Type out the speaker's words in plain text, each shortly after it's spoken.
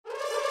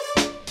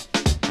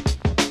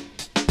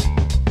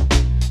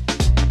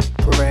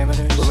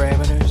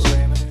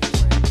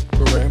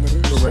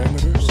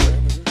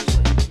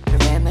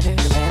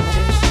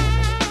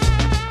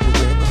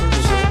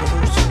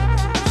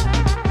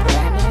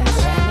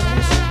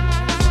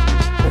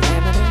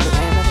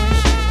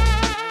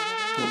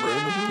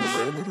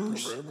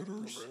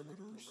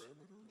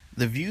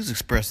The views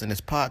expressed in this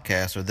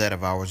podcast are that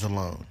of ours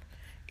alone.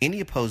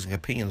 Any opposing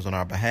opinions on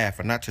our behalf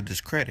are not to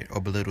discredit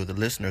or belittle the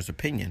listener's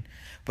opinion,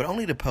 but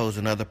only to pose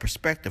another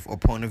perspective or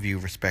point of view,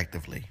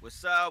 respectively.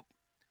 What's up?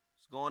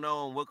 What's going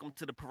on? Welcome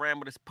to the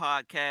Parameters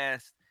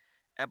Podcast,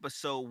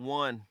 episode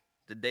 1.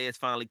 The day has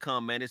finally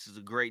come, man. This is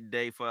a great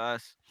day for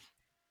us.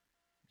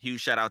 Huge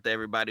shout out to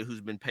everybody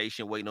who's been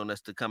patient waiting on us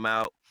to come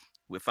out.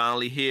 We're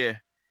finally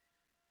here,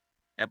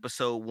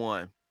 episode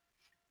 1.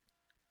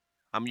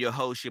 I'm your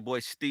host, your boy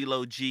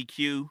Stilo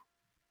GQ,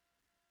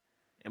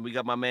 and we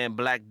got my man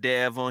Black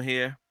Dev on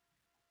here.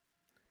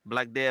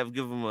 Black Dev,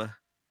 give him a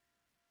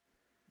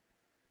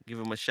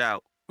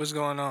shout. What's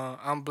going on?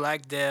 I'm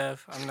Black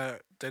Dev. I'm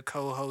the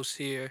co-host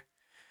here.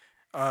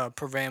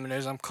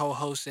 Parameters. I'm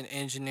co-hosting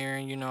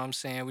engineering. You know what I'm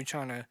saying? We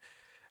trying to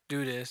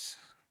do this.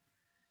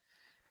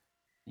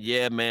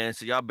 Yeah, man.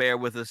 So y'all bear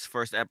with us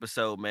first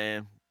episode,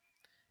 man.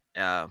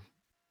 Uh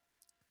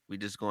we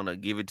just gonna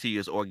give it to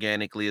you as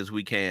organically as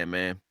we can,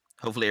 man.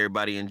 Hopefully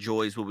everybody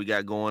enjoys what we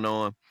got going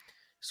on.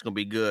 It's gonna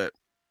be good.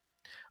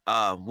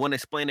 Want to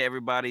explain to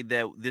everybody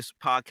that this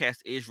podcast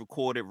is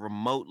recorded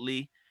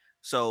remotely,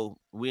 so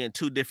we're in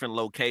two different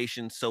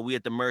locations. So we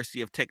at the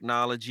mercy of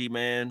technology,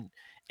 man,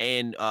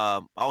 and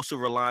also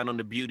relying on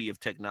the beauty of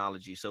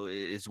technology. So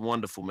it's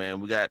wonderful,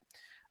 man. We got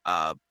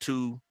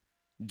two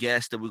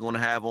guests that we're gonna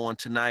have on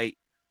tonight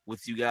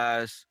with you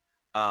guys.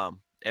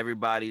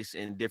 Everybody's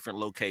in different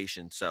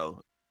locations,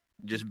 so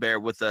just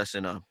bear with us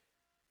and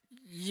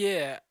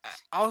Yeah.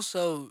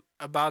 Also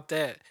about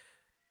that,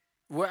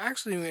 we're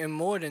actually in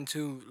more than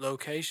two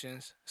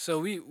locations. So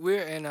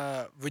we're in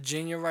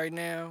Virginia right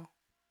now.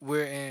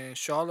 We're in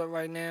Charlotte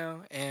right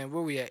now, and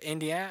where we at?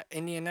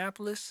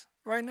 Indianapolis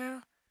right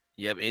now.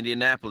 yep,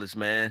 Indianapolis,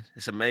 man.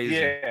 It's amazing.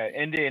 Yeah,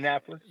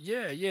 Indianapolis.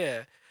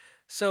 Yeah.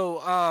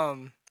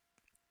 So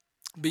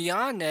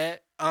beyond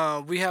that,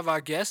 we have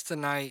our guest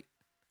tonight.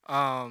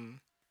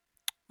 Um,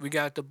 we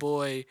got the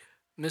boy,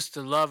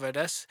 Mr. Lover.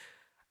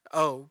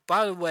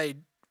 By the way,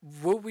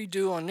 what we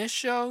do on this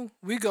show,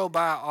 we go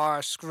by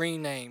our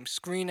screen names.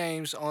 Screen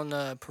names on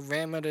the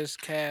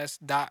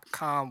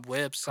parameterscast.com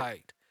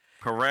website.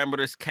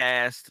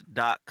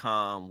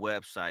 Parameterscast.com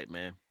website,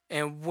 man.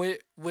 And what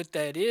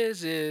that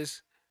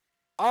is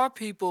our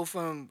people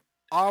from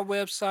our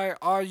website,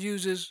 our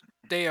users,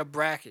 they are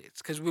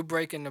brackets because we're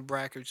breaking the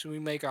brackets. We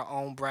make our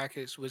own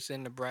brackets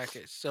within the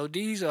brackets. So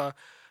these are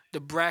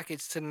the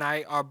brackets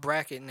tonight, our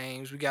bracket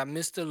names. We got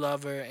Mr.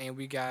 Lover and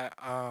we got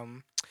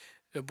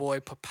the boy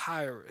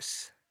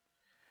Papyrus.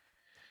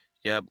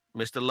 Yep,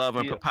 Mr. Love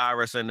and Yeah.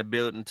 Papyrus in the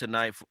building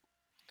tonight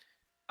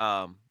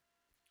um,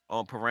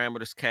 on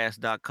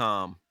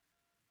parameterscast.com.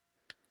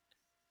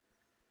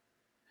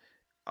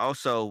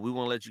 Also, we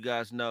want to let you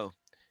guys know.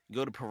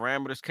 Go to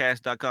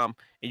parameterscast.com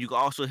and you can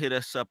also hit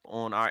us up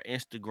on our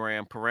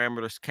Instagram,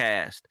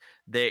 parameterscast.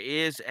 There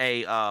is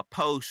a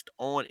post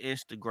on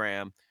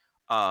Instagram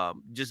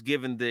just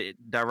giving the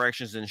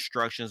directions and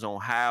instructions on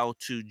how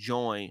to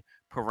join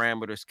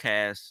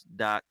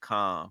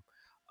parameterscast.com.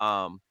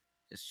 Um,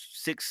 it's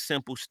 6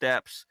 simple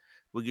steps.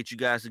 We'll get you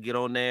guys to get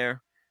on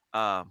there.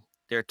 Uh,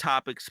 there are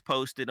topics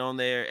posted on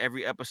there.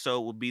 Every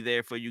episode will be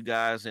there for you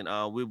guys, and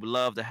we would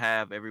love to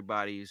have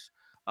everybody's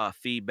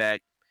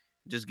feedback.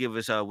 Just give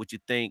us what you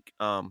think,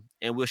 and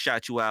we'll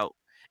shout you out.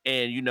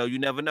 And you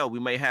never know. We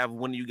may have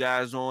one of you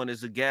guys on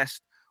as a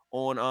guest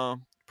on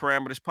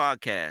Parameters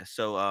Podcast.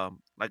 So,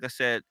 like I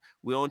said,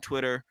 we're on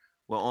Twitter,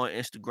 we're on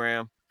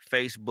Instagram,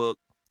 Facebook.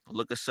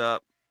 Look us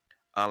up.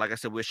 Like I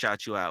said, we'll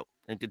shout you out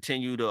and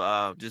continue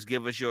to just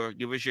give us your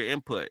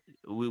input.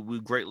 We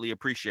greatly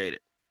appreciate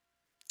it.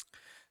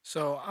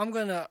 So I'm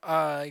gonna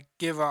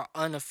give our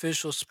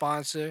unofficial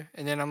sponsor,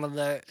 and then I'm gonna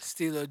let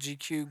Stilo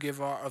GQ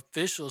give our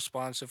official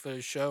sponsor for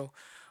the show.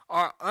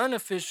 Our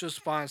unofficial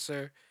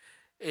sponsor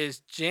is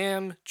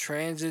Jam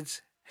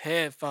Transit's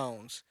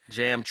headphones.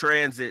 Jam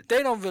Transit.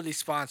 They don't really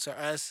sponsor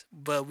us,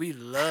 but we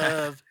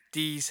love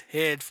these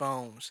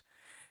headphones.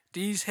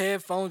 These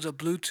headphones are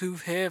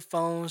Bluetooth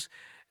headphones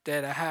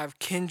that have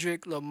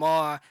Kendrick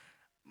Lamar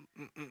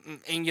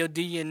in your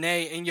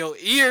DNA, in your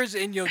ears,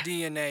 in your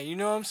DNA. You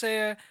know what I'm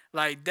saying?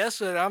 Like, that's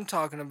what I'm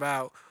talking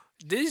about.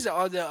 These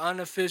are the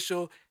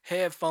unofficial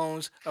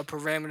headphones of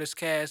Parameters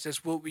Cast.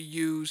 That's what we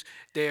use.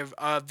 They're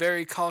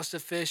very cost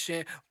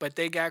efficient, but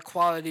they got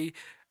quality.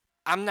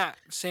 I'm not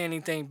saying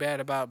anything bad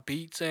about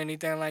Beats or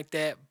anything like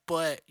that,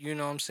 but you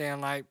know what I'm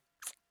saying? Like,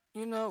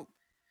 you know,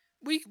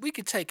 we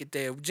could take it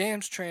there.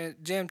 Jam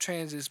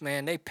Transits,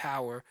 man, they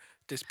power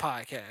this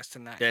podcast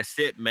tonight. That's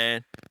it,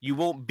 man. You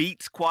want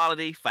Beats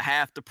quality for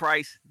half the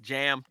price?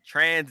 Jam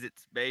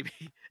Transits, baby.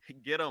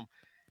 Get them.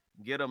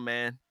 Get them,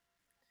 man.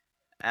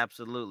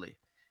 Absolutely.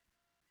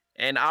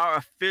 And our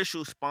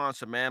official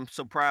sponsor, man, I'm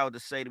so proud to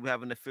say that we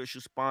have an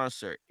official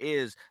sponsor,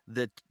 is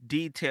the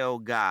Detail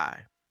Guy,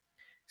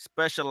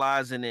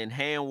 specializing in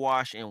hand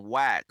wash and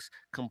wax,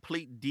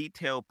 complete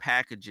detail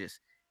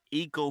packages,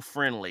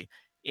 eco-friendly.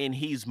 And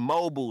he's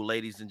mobile,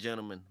 ladies and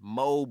gentlemen,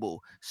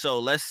 mobile. So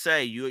let's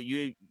say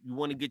you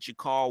want to get your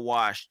car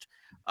washed,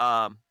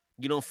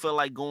 you don't feel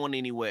like going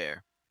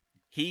anywhere.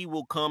 He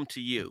will come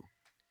to you.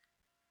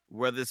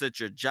 whether it's at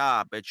your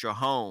job, at your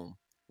home,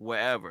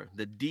 wherever.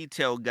 The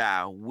detail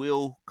guy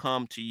will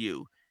come to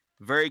you.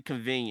 Very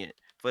convenient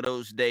for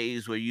those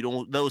days where you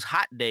don't, those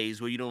hot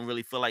days where you don't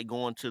really feel like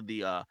going to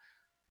the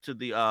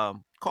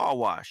car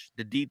wash.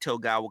 The detail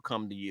guy will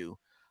come to you.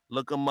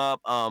 Look him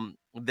up.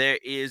 There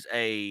is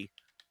a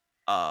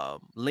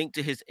link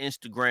to his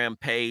Instagram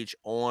page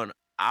on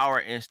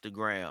our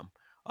Instagram,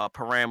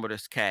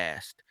 Parameters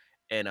Cast.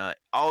 And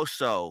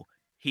also,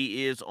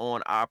 he is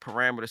on our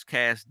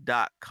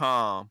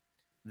parameterscast.com,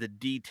 the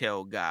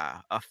detail guy,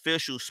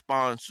 official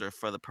sponsor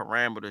for the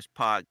Parameters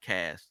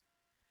Podcast.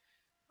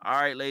 All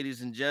right,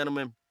 ladies and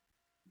gentlemen,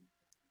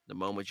 the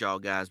moment y'all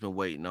guys been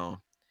waiting on.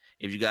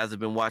 If you guys have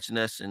been watching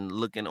us and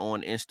looking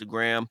on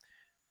Instagram,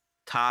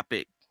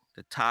 topic,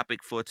 the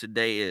topic for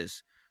today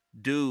is,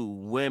 do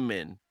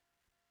women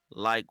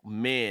like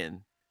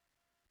men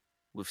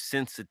with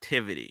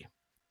sensitivity?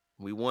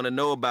 We want to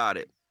know about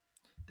it.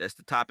 That's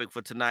the topic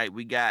for tonight.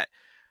 We got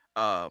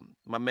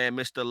my man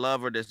Mr.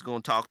 Lover that's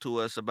going to talk to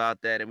us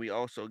about that, and we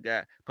also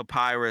got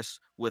Papyrus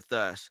with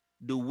us.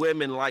 Do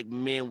women like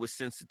men with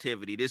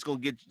sensitivity? This gonna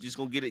get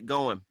it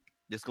going.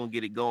 This gonna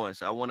get it going.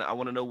 So I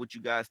wanna know what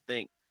you guys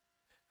think.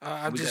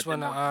 I We just got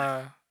them wanna on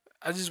tonight.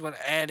 I just wanna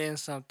add in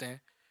something.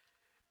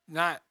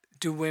 Not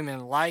do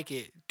women like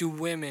it? Do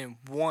women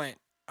want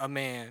a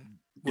man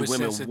Do with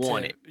women want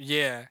sensitive? it?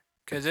 Yeah,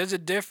 because there's a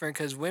difference.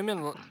 Because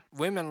women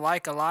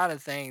like a lot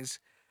of things,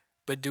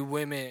 but do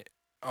women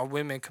are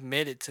women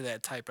committed to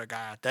that type of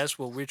guy? That's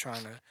what we're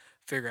trying to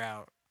figure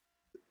out.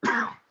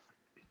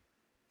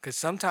 Because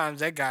sometimes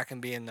that guy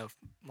can be in the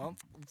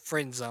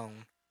friend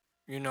zone.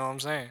 You know what I'm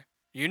saying?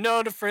 You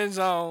know the friend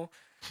zone.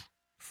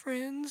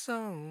 Friend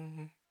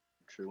zone.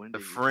 True The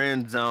indeed.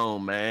 friend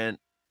zone, man.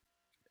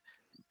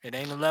 It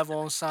ain't a level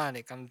on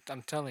Sonic. I'm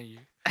telling you.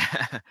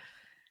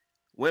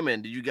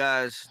 Women, do you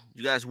guys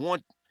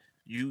want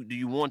do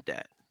you want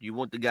that? You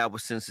want the guy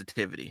with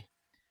sensitivity?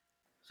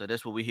 So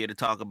that's what we're here to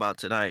talk about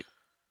tonight.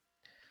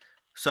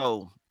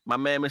 So, my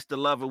man, Mr.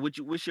 Lover,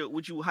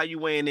 how you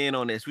weighing in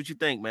on this? What you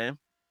think, man?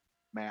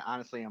 Man,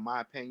 honestly, in my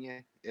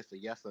opinion, it's a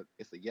yes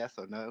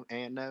or no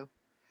and no.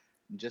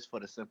 Just for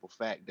the simple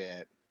fact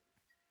that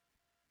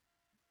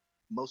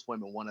most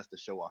women want us to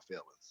show our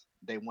feelings.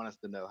 They want us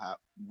to know how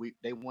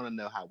they want to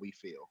know how we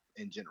feel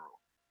in general.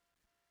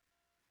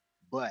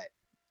 But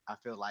I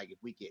feel like if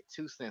we get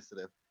too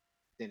sensitive,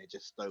 then it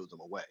just throws them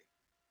away.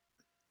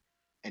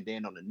 And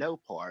then on the no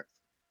part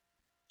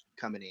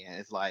coming in,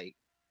 it's like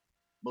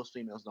most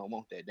females don't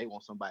want that. They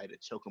want somebody to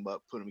choke them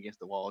up, put them against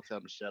the wall, tell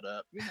them to shut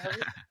up.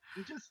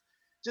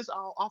 Just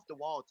all off the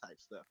wall type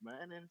stuff,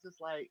 man. And it's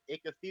just like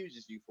it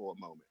confuses you for a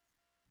moment.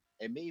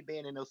 And me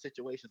being in those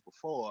situations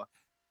before,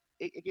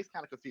 it gets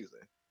kind of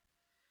confusing.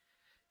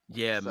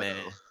 Yeah, So man.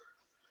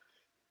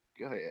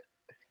 go ahead.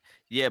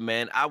 Yeah,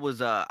 man. I was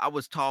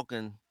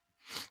talking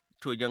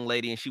to a young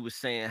lady and she was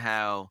saying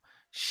how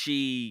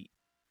she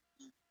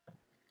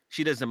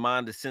she doesn't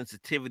mind the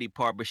sensitivity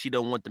part, but she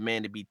don't want the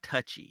man to be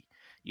touchy.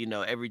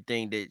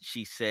 Everything that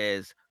she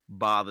says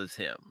bothers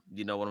him.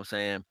 You know what I'm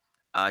saying?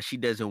 She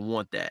doesn't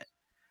want that.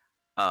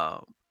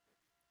 Um,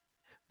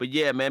 but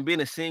yeah, man,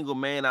 being a single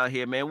man out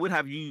here, man, what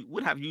have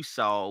you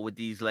saw with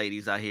these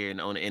ladies out here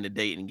in the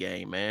dating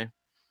game, man?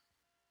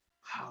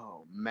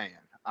 Oh man.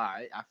 All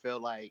right. I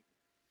feel like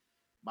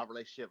my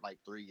relationship like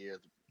 3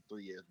 years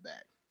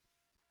back.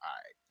 All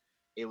right.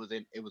 It was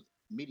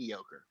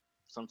mediocre.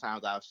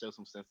 Sometimes I would show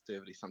some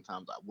sensitivity,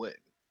 sometimes I wouldn't.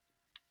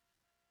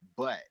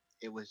 But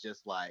it was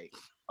just like,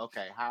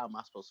 okay, how am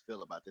I supposed to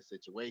feel about this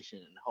situation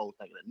and the whole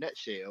thing in a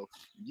nutshell?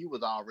 You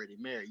was already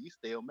married. You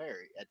still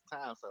married at the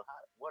time. So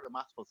what am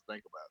I supposed to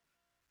think about?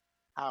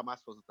 How am I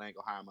supposed to think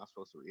or how am I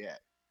supposed to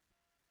react?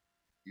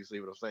 You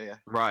see what I'm saying?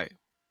 Right.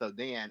 So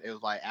then it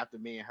was like after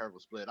me and her were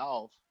split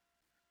off,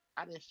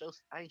 I ain't show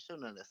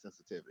none of that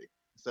sensitivity.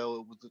 So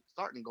it was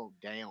starting to go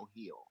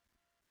downhill.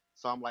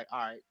 So I'm like, all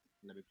right,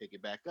 let me pick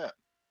it back up.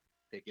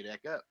 Pick it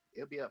back up.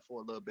 It'll be up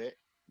for a little bit,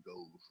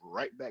 goes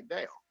right back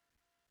down.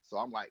 So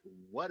I'm like,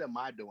 what am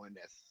I doing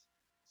that's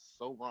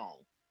so wrong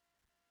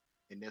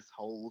in this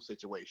whole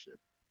situation?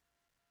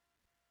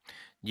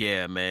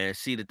 Yeah, man.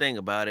 See, the thing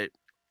about it,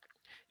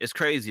 it's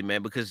crazy,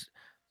 man, because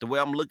the way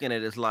I'm looking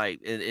at it is like,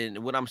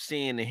 and what I'm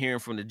seeing and hearing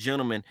from the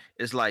gentleman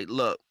is like,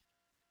 look,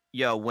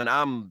 yo,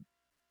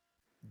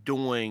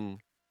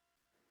 doing,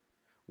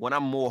 when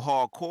I'm more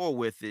hardcore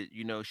with it,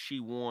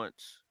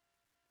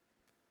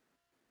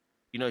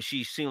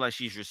 she seemed like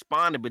she's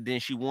responding, but then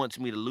she wants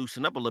me to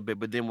loosen up a little bit.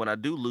 But then when I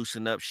do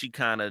loosen up, she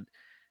kind of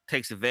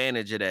takes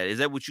advantage of that. Is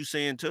that what you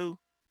saying too?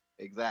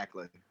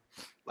 Exactly.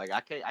 Like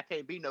I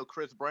can't be no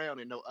Chris Brown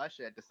and no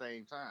Usher at the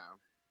same time.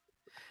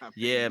 I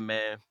Yeah, mean,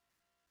 man.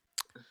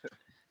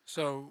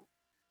 So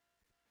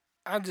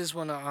I just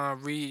want to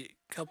read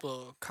a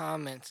couple of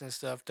comments and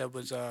stuff that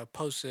was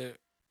posted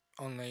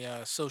on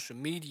the social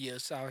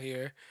medias out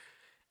here.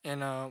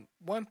 And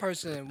one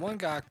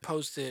guy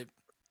posted,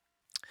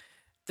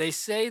 they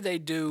say they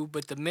do,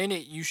 but the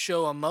minute you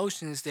show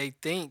emotions, they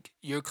think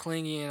you're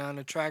clingy and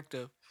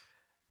unattractive.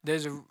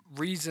 There's a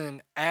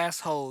reason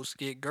assholes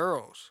get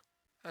girls.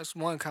 That's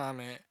one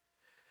comment.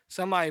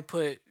 Somebody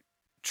put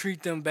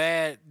treat them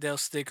bad, they'll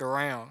stick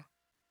around.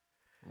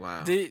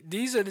 Wow.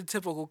 These are the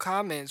typical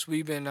comments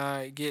we've been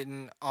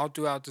getting all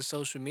throughout the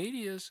social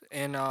medias,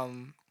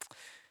 and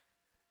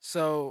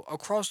so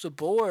across the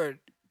board,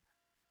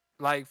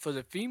 like for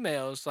the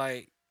females,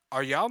 like,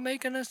 are y'all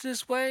making us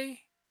this way?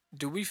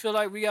 Do we feel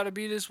like we got to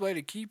be this way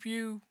to keep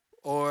you,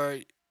 or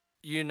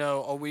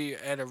are we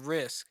at a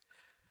risk?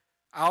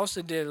 I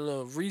also did a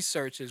little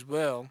research as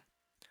well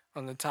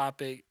on the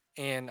topic,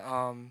 and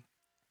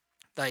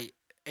like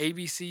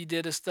ABC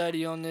did a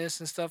study on this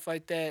and stuff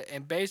like that,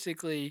 and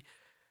basically,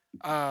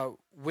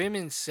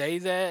 women say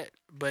that,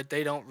 but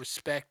they don't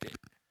respect it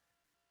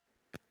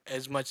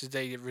as much as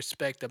they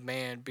respect a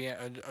man being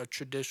a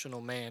traditional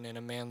man in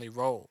a manly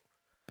role.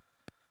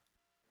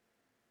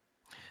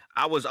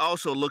 I was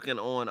also looking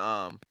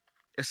on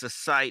it's a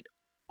site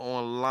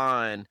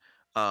online,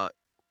 uh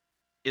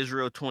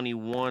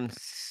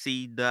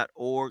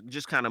Israel21c.org,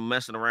 just kind of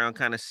messing around,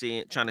 kind of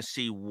seeing, trying to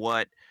see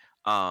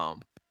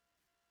um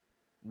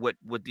what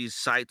these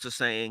sites are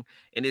saying.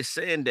 And it's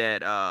saying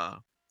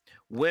that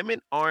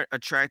women aren't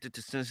attracted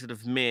to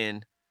sensitive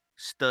men,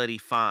 study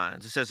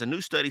finds. It says a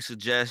new study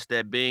suggests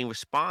that being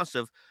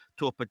responsive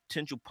to a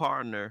potential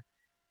partner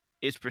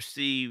is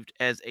perceived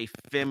as a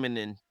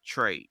feminine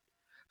trait.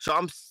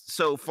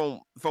 So from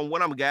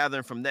what I'm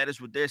gathering from that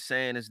is what they're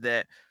saying is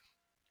that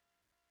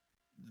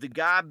the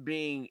guy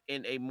being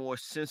in a more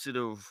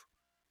sensitive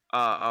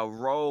a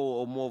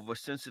role, or more of a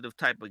sensitive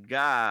type of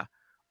guy,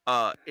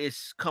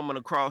 is coming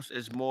across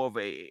as more of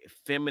a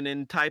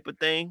feminine type of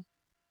thing.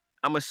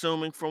 I'm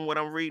assuming from what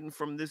I'm reading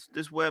from this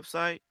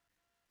website.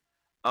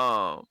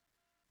 Um,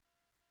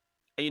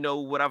 and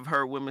what I've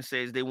heard women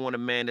say is they want a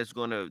man that's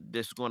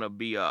gonna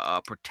be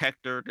a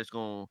protector,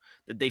 that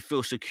they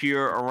feel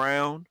secure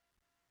around.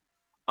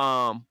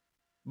 Um,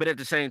 but at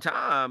the same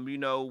time,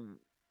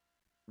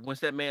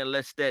 once that man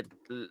lets that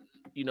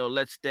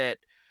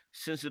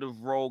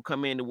sensitive role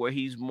come in to where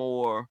he's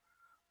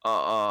uh,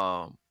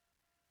 um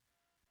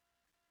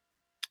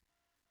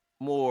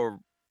more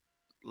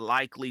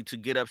likely to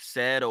get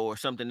upset, or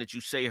something that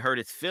you say hurt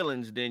his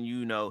feelings, then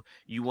you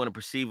want to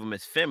perceive him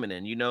as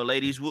feminine.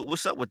 Ladies,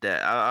 what's up with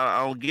that?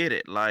 I don't get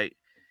it. Like,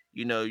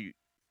 you know, you,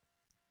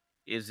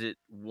 is it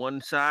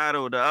one side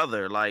or the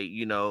other? Like,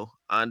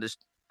 I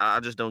just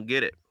don't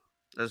get it.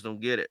 I just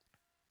don't get it.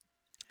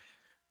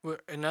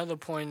 Another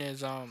point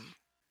is I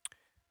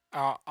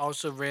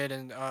also read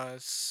in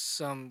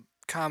some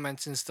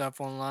comments and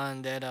stuff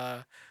online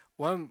that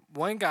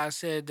one guy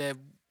said that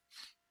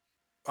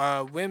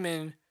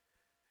women,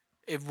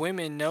 if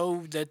women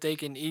know that they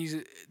can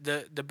easily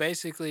the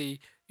basically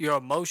your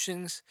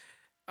emotions,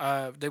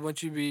 they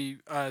want you to be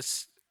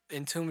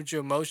in tune with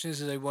your emotions,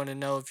 and they want to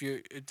know if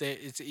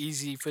it's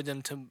easy for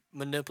them to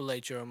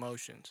manipulate your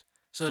emotions.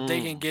 So if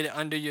they can Mm. get it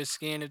under your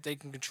skin, if they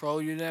can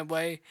control you that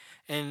way,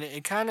 and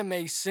it kind of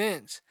makes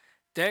sense,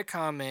 that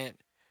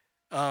comment,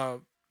 uh,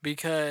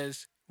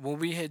 because when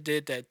we had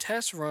did that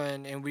test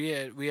run and we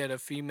had a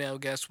female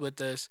guest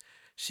with us,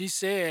 she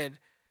said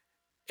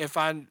if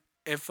I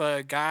if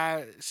a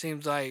guy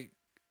seems like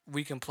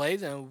we can play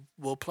them,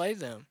 we'll play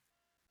them.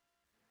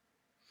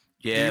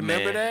 Do you Yeah,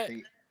 remember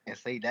man. And that?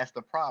 see, that's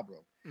the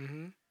problem.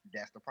 Mm-hmm.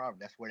 That's the problem.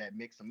 That's where that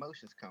mixed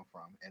emotions come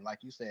from. And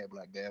like you said,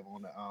 Black Dev,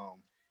 on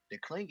the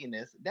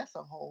clinginess, that's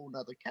a whole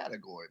nother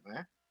category,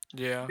 man.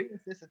 Yeah.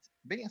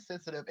 Being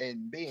sensitive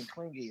and being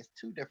clingy is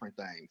two different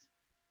things.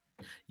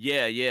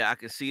 Yeah, yeah, I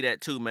can see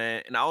that too,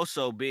 man. And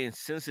also being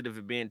sensitive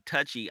and being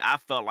touchy, I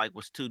felt like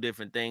was two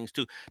different things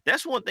too.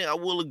 That's one thing I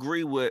will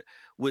agree with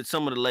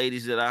some of the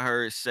ladies that I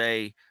heard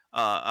say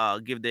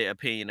give their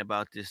opinion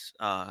about this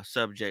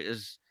subject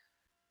is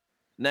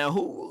now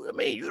who I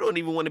mean, you don't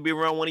even want to be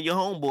around one of your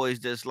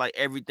homeboys that's like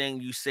everything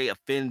you say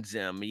offends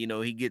him. He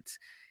gets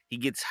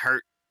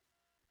hurt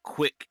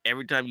quick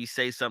every time you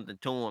say something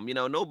to him.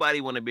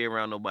 Nobody want to be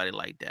around nobody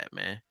like that,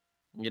 man.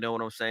 You know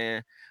what I'm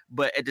saying?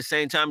 But at the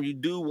same time, you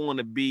do want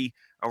to be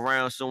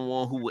around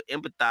someone who will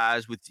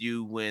empathize with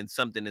you when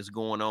something is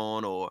going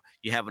on, or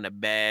you're having a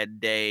bad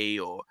day,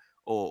 or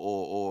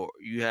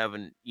you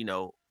having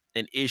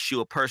an issue,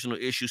 a personal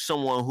issue,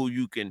 someone who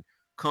you can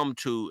come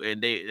to,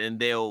 and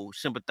they'll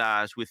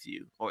sympathize with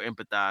you or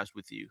empathize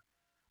with you.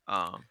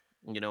 Um,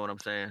 you know what I'm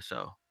saying?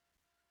 So,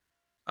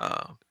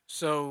 uh,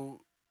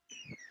 So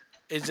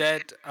is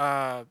that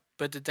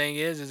but the thing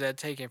is that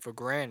taken for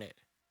granted.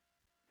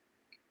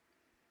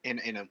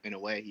 In a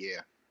way,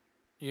 yeah.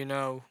 You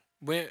know,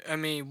 I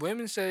mean,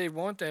 women say they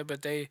want that,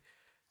 but they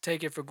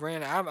take it for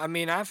granted. I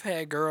mean, I've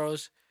had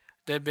girls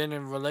that been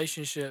in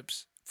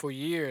relationships for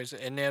years,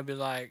 and they'll be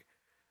like,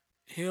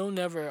 he'll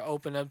never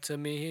open up to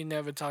me. He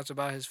never talks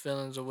about his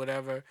feelings or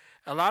whatever.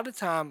 A lot of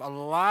time,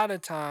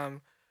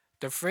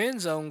 the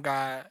friend zone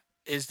guy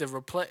is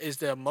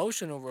the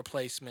emotional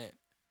replacement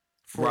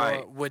for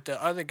right. what the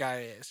other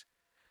guy is.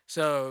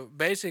 So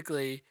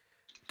basically,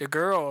 the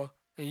girl,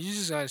 and you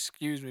just gotta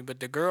excuse me, but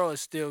the girl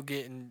is still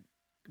getting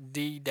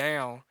D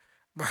down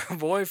by her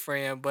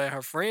boyfriend, but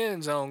her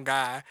friend zone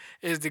guy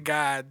is the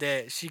guy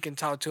that she can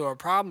talk to her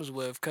problems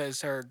with,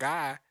 because her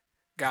guy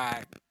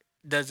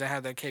doesn't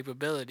have that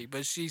capability,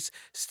 but she's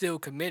still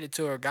committed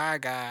to her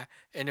guy,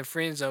 and the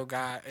friend zone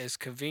guy is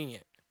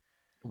convenient.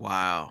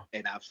 Wow.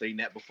 And I've seen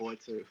that before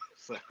too.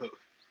 So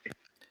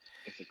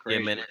it's a Yeah,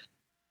 man. crazy.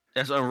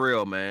 That's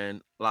unreal,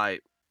 man.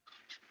 Like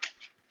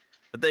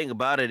the thing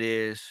about it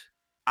is,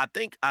 I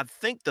think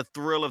the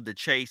thrill of the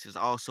chase is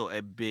also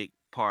a big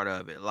part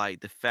of it.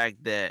 Like the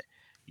fact that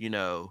you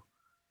know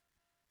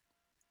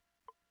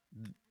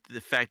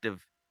the fact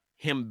of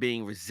him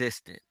being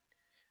resistant.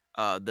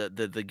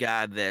 The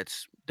guy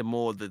that's the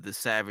more the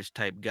savage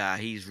type guy.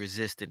 He's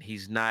resistant.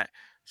 He's not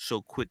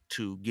so quick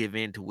to give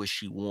in to what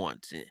she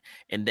wants,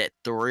 and that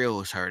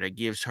thrills her. That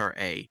gives her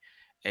a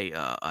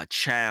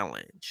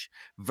challenge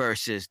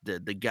versus the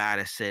guy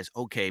that says,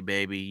 "Okay,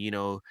 baby,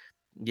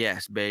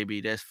 yes,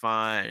 baby, that's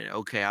fine.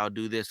 Okay, I'll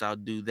do this. I'll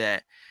do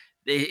that."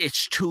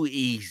 It's too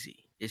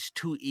easy. It's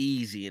too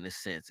easy in a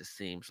sense. It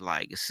seems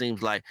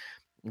like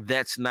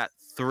that's not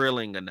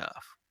thrilling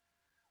enough.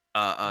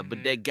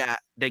 But Hmm. that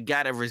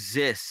guy to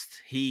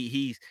resist.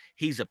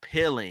 He's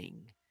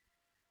appealing.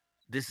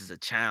 This is a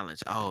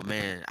challenge. Oh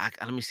man,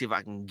 let me see if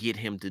I can get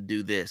him to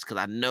do this because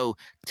I know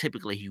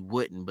typically he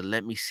wouldn't, but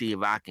let me see if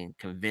I can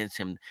convince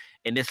him.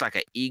 And it's like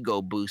an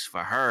ego boost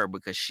for her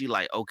because she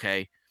like,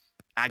 okay,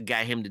 I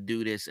got him to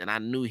do this, and I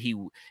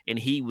knew and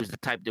he was the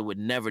type that would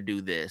never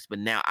do this, but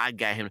now I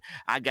got him.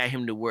 I got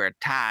him to wear a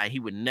tie. He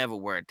would never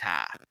wear a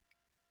tie.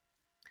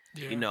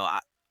 You Yeah. know,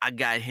 I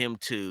got him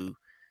to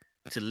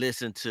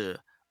listen to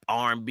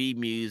R&B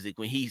music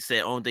when he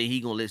said only thing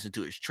he gonna listen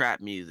to is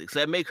trap music. So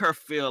that make her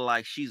feel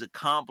like she's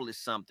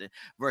accomplished something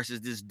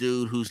versus this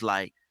dude who's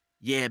like,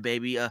 yeah,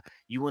 baby,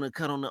 you want to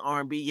cut on the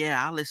R&B?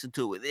 Yeah, I'll listen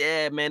to it.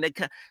 Yeah, man,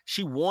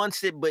 she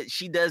wants it, but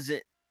she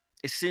doesn't.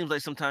 It seems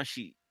like sometimes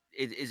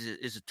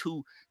it's a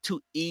too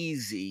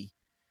easy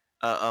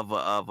of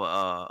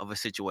a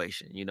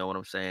situation. You know what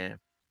I'm saying?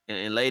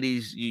 And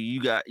ladies,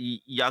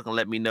 y'all can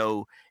let me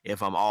know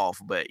if I'm off,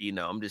 but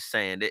I'm just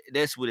saying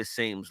that's what it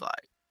seems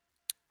like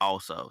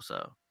also.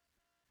 So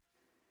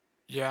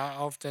Yeah,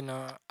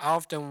 I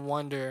often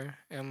wonder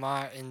in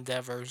my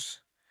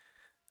endeavors.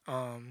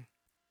 Um,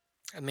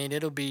 I mean,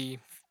 it'll be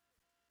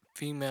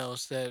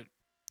females that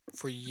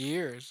for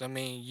years. I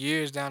mean,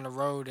 years down the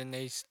road, and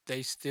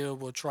they still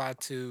will try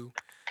to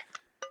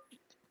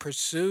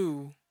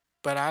pursue,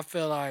 but I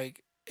feel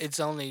like it's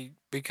only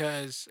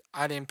because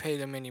I didn't pay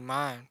them any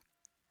mind.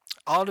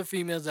 All the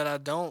females that I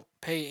don't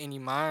pay any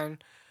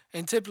mind,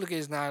 and typically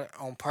it's not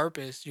on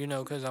purpose,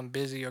 because I'm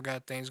busy or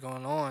got things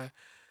going on.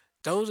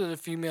 Those are the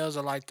females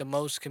that are like the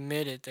most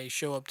committed. They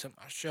show up to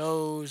my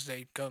shows,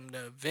 they come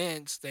to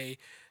events, they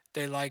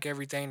like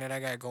everything that I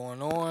got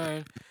going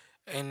on,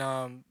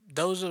 and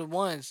those are the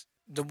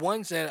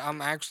ones that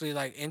I'm actually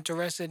like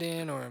interested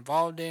in or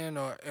involved in,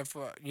 or if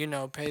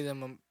pay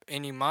them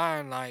any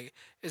mind, like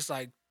it's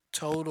like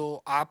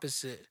total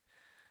opposite.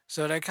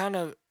 So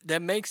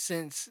that makes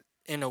sense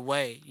in a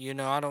way.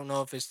 I don't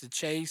know if it's the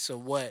chase or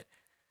what,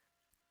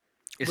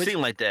 it but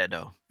seemed like that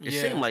though. It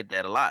seemed yeah. like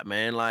that a lot,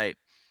 man. Like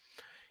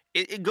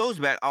it goes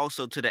back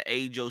also to the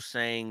age old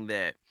saying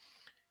that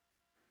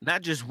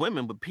not just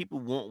women, but people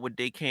want what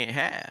they can't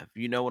have.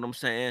 You know what I'm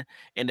saying?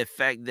 And the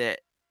fact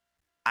that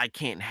I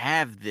can't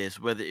have this,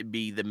 whether it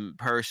be the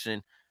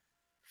person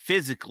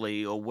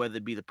physically or whether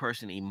it be the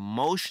person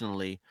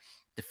emotionally,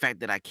 the fact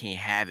that I can't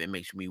have it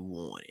makes me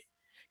want it.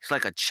 It's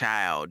like a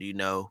child.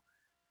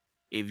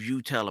 If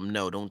you tell them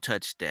no, don't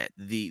touch that,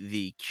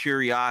 the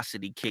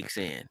curiosity kicks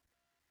in.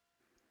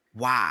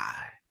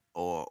 Why?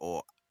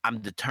 Or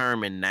I'm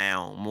determined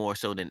now more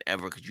so than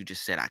ever because you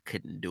just said I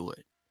couldn't do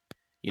it.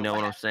 You So know what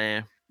what I'm happens?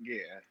 saying?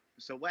 Yeah.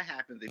 So what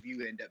happens if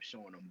you end up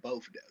showing them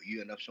both though?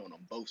 You end up showing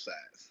them both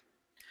sides.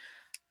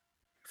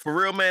 For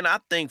real, man, I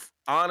think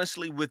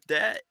honestly with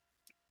that,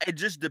 it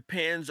just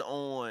depends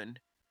on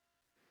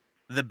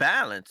the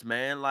balance,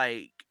 man.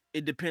 Like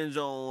it depends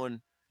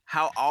on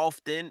how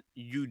often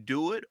you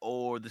do it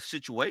or the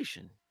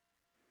situation.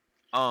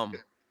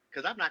 Um,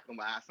 Because I'm not gonna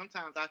lie.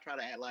 Sometimes I try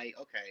to act like,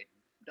 okay,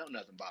 don't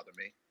nothing bother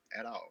me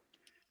at all.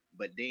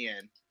 But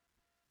then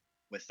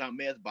when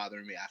something is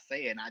bothering me, I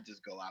say it and I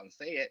just go out and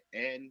say it.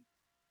 And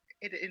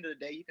at the end of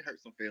the day, you can hurt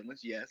some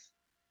feelings, yes.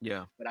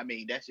 yeah, But I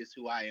mean, that's just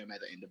who I am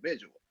as an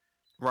individual.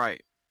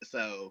 right.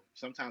 So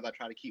sometimes I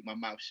try to keep my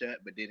mouth shut,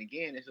 but then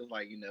again, it's just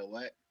like, you know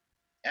what?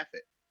 F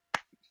it.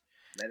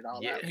 Let it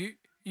all out. Yeah,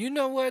 You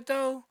know what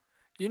though?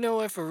 You know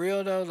what, for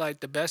real though, like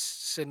the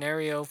best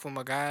scenario from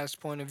a guy's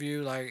point of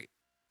view, like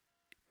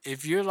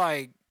if you're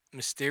like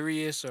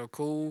mysterious or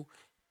cool,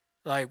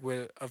 like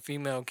where a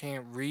female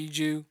can't read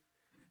you,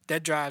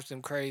 that drives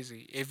them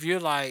crazy. If you're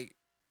like,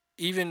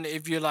 even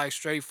if you're like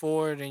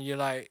straightforward and you're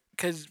like,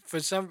 cause for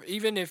some,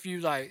 even if you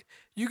like,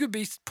 you could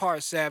be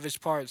part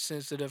savage, part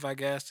sensitive, I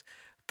guess,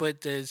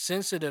 but the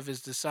sensitive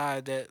is the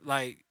side that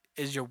like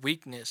is your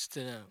weakness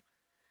to them.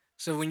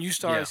 So when you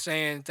start yeah,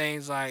 saying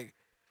things like,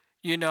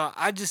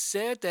 I just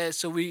said that,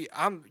 so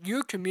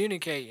you're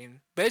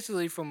communicating.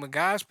 Basically, from a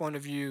guy's point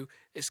of view,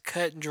 it's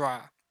cut and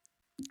dry.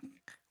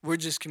 We're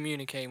just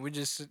communicating.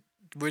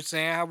 We're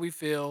saying how we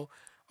feel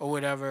or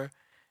whatever.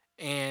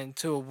 And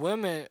to a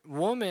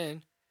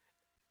woman,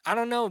 I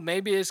don't know.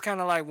 Maybe it's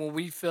kind of like when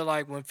we feel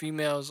like when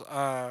females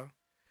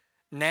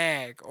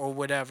nag or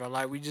whatever.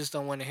 Like we just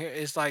don't want to hear.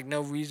 It's like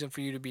no reason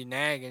for you to be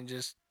nagging.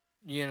 Just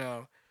you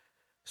know.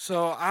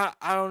 So I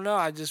don't know.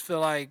 I just feel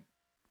like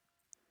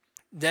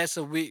that's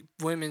a weak.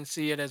 Women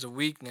see it as a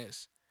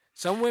weakness.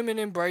 Some women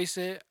embrace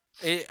it.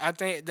 I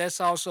think that's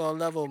also a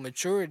level of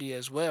maturity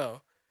as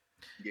well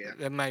Yeah,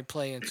 that might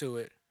play into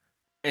it.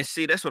 And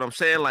see, that's what I'm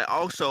saying. Like,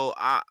 also,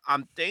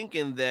 I'm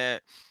thinking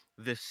that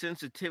the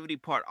sensitivity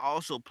part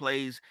also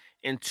plays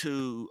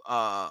into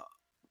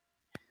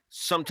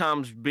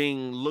sometimes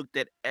being looked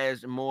at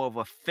as more of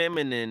a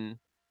feminine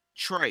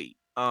trait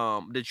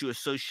that you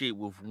associate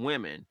with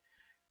women.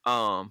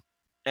 Um,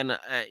 and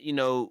you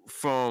know,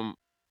 from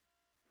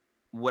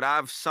what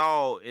I've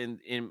saw in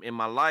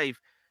my life,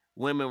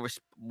 well,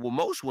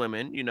 most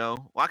women, you know,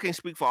 well, I can't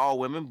speak for all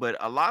women, but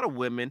a lot of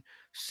women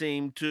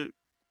seem to,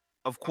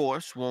 of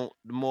course, want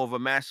more of a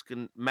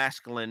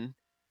masculine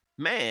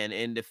man,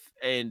 and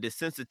the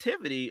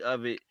sensitivity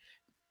of it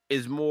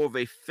is more of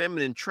a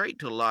feminine trait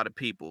to a lot of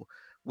people,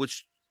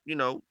 which, you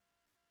know,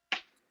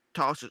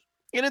 tosses.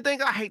 And the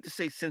thing, I hate to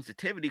say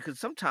sensitivity, because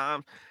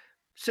sometimes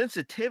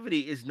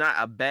sensitivity is not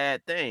a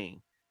bad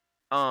thing.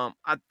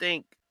 I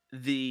think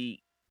the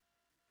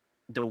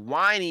the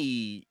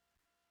whiny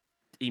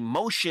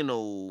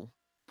emotional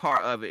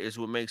part of it is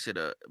what makes it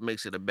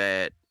a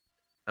bad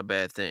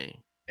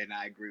thing. and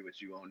I agree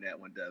with you on that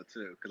one though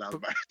too, because I was But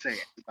about to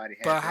say everybody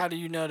has but that. how do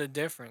you know the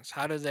difference?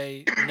 How do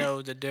they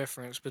know the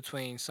difference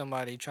between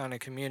somebody trying to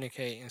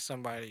communicate and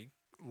somebody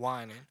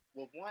whining?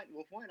 With one,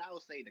 I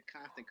would say the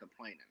constant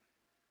complaining.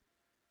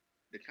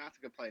 The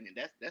constant complaining.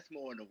 That's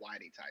more in the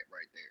whiny type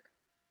right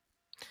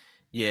there.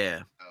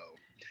 Yeah. Oh,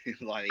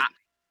 like I,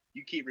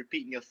 you keep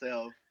repeating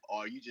yourself,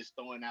 or you just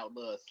throwing out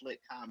little slick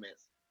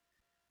comments.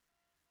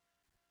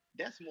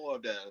 That's more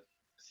of the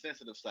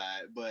sensitive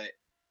side, but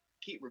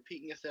keep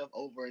repeating yourself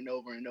over and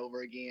over and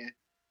over again.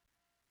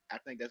 I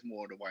think that's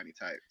more of the whiny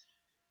type.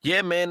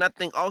 yeah, man. I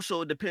think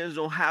also it depends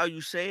on how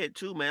you say it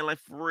too, man. Like,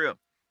 for real,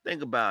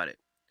 think about it.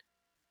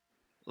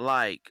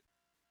 Like,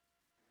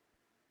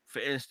 for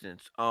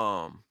instance,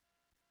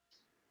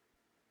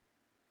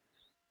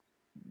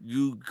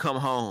 you come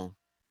home,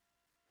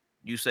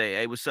 you say,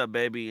 "Hey, what's up,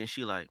 baby?" And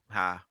she like,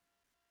 "Hi."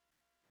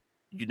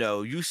 You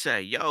know, you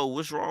say, "Yo,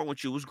 what's wrong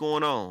with you? What's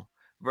going on?"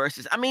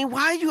 Versus, "I mean,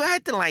 why are you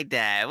acting like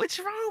that? What's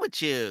wrong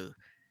with you,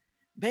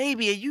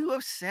 baby? Are you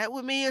upset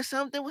with me or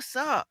something? What's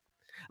up?"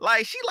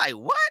 Like, she like,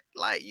 "What?"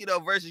 Like, you know,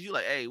 versus you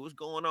like, "Hey, what's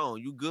going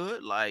on? You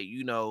good? Like,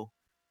 you know,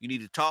 you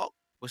need to talk.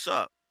 What's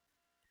up?"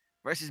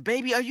 Versus,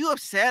 "Baby, are you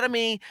upset? I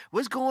mean,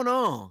 what's going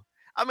on?"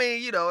 I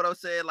mean, you know what I'm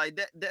saying? Like,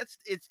 that's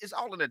it's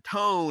all in the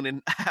tone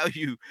and how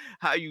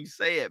you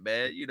say it,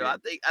 man. You know, Yeah,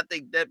 I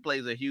think that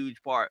plays a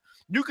huge part.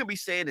 You can be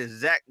saying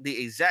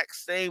the exact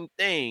same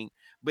thing,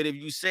 but if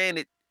you saying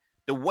it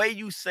the way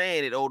you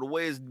saying it or the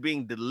way it's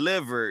being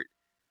delivered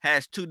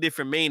has two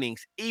different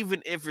meanings,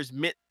 even if it's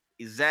meant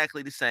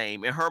exactly the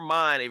same. In her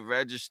mind, it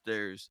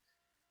registers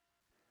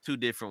two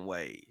different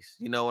ways.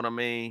 You know what I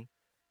mean?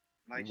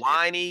 like shit.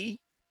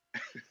 Whiny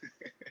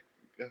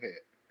Go ahead.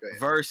 Go ahead.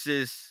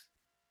 versus,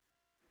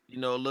 a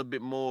little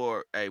bit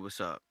more, "Hey, what's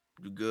up?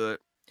 You good?"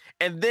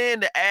 And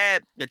then to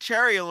add the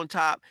cherry on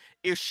top,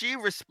 if she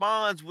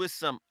responds with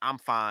some "I'm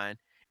fine,"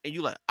 and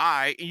you like, "All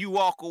right," and you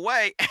walk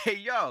away, hey,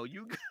 yo,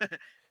 you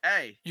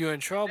hey, You're in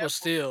trouble that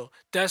still.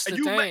 That's and the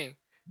you may thing.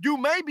 you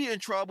may be in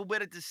trouble,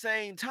 but at the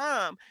same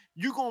time,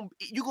 you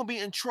gonna be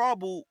in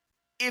trouble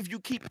if you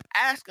keep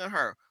asking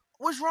her,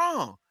 "What's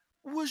wrong?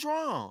 What's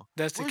wrong?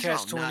 That's the What's catch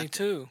wrong?" twenty Nothing.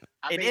 two.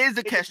 I It mean, is a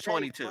it to catch say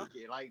 22. fuck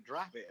it, like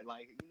drop it,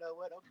 like you know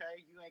what?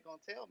 Okay, you ain't gonna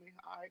tell me.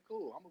 All right,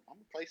 cool. I'm gonna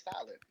play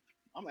silent.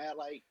 I'm gonna act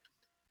like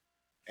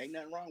ain't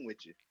nothing wrong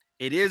with you.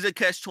 It is a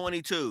catch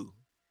 22.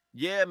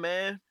 Yeah,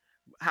 man.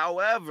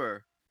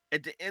 However,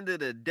 at the end of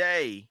the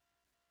day,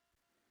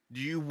 do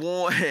you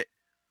want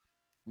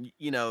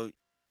you know,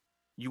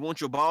 you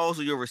want your balls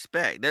or your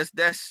respect?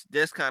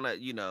 That's kind of,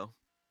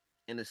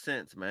 in a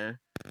sense, man.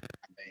 I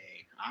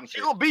mean, She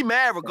honestly, gonna be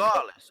mad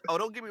regardless. Oh,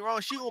 don't get me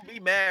wrong, she gonna be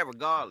mad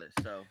regardless.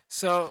 So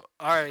So,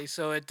 all right.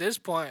 So at this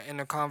point in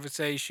the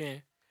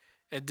conversation,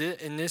 in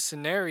this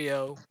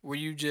scenario where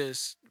you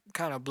just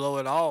kind of blow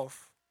it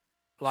off,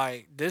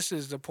 like this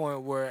is the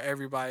point where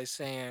everybody's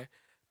saying,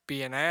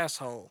 "Be an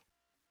asshole."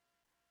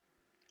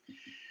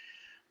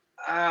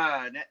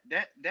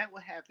 that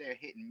would have their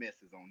hit and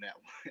misses on that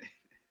one.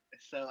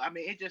 So I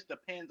mean, it just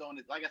depends on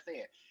it. Like I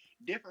said,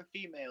 different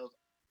females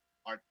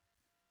are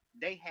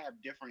they have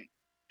different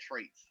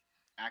traits.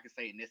 I can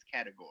say in this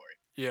category,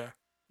 Yeah.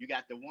 you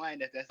got the one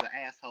that's an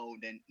asshole.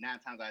 Then 9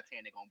 times out of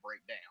 10 they're gonna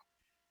break down.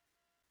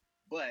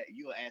 But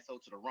you an asshole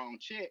to the wrong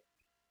chick.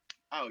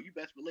 Oh, you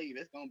best believe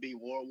it's gonna be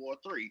World War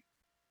III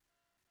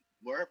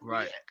wherever we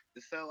right.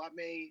 at. So I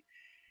mean,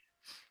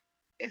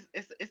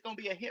 it's gonna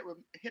be a hit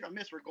or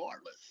miss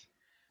regardless.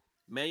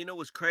 Man, you know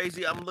what's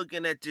crazy? I'm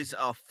looking at this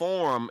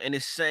forum and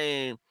it's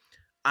saying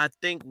I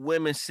think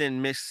women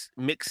send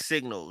mixed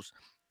signals.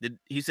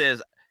 He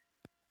says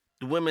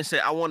the women say,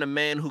 "I want a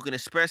man who can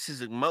express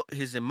his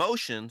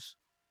emotions."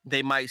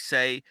 They might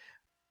say,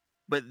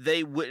 but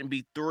they wouldn't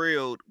be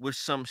thrilled with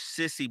some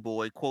sissy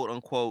boy, quote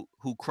unquote,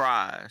 who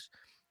cries.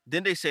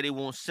 Then they say they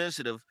want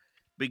sensitive,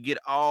 but get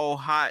all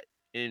hot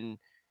and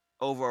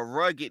over a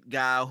rugged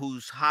guy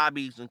whose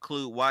hobbies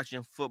include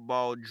watching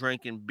football,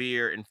 drinking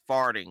beer, and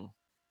farting.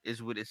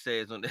 Is what it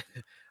says on the,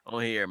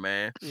 on here,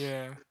 man.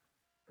 Yeah.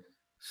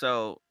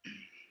 So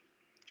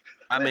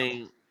I Well,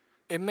 mean,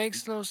 It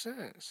makes no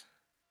sense.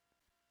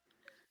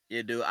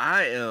 yeah, dude,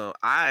 I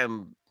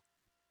am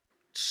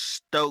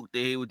stoked to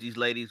hear what these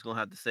ladies gonna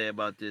have to say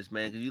about this,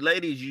 man. Cause you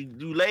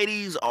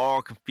ladies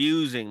are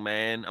confusing,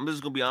 man. I'm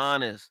just gonna be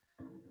honest.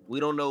 We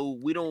don't know.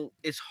 We don't.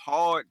 It's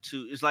hard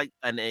to. It's like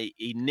an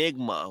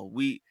enigma.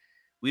 We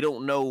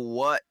don't know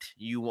what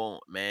you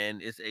want, man.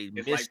 It's a it's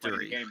like playing the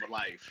mystery. game of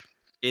life.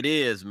 It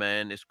is,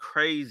 man. It's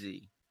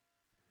crazy.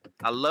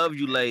 I love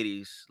you,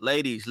 ladies.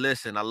 Ladies,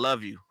 listen. I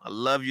love you. I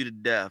love you to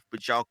death.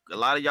 But y'all, a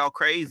lot of y'all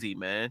crazy,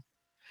 man.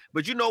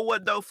 But you know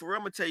what though? For real,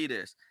 I'm gonna tell you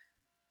this.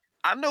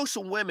 I know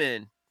some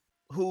women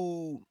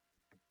who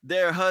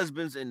their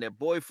husbands and their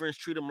boyfriends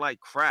treat them like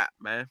crap,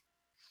 man.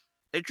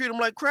 They treat them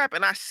like crap,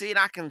 and I see it.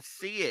 I can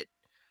see it.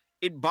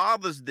 It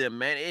bothers them,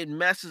 man. It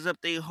messes up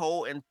their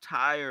whole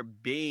entire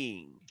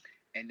being.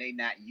 And they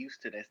not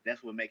used to this.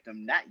 That's what make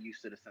them not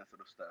used to the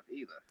sensitive stuff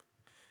either.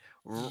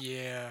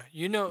 Yeah.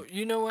 You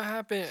know what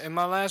happened in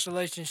my last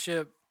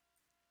relationship,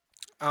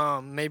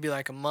 maybe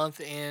like a month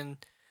in,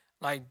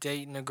 like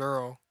dating a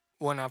girl.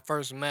 When I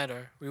first met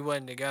her, we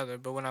wasn't together,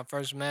 but when I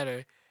first met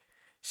her,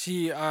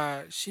 she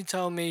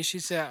told me, she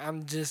said,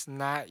 I'm just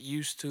not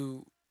used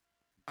to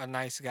a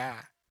nice guy.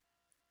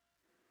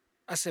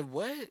 I said,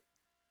 what?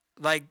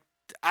 Like,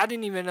 I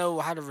didn't even know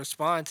how to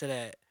respond to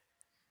that.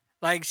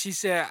 Like, she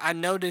said, I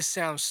know this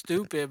sounds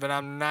stupid, but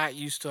I'm not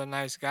used to a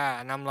nice guy.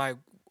 And I'm like,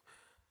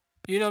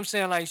 you know what I'm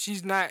saying? Like,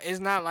 it's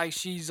not like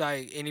she's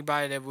like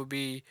anybody that would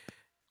be,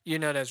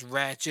 that's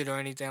ratchet or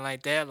anything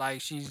like that. Like,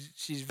 she's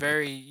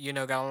very,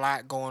 got a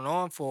lot going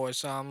on for her.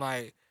 So I'm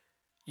like,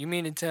 you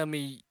mean to tell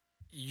me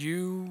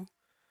you,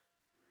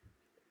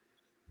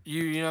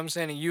 you know what I'm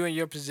saying? And you in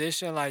your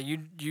position, like, you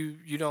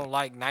don't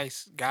like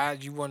nice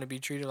guys, you want to be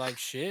treated like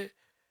shit?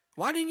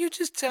 Why didn't you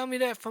just tell me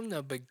that from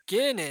the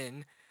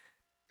beginning?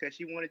 Because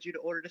she wanted you to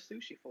order the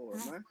sushi for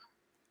her, man.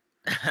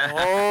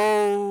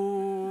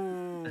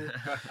 Oh,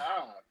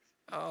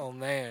 oh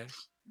man.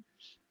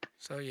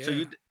 So So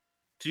yeah,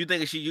 you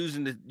think she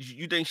using the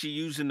you think she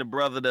using the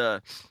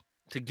brother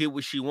to get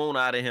what she want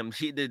out of him?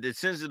 The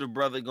sensitive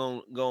brother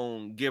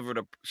gon' give her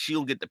the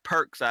she'll get the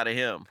perks out of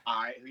him.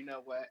 All right, you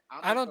know what? I'm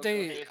I just don't gonna go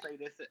think. ahead and say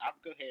this. I'm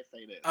gonna go ahead and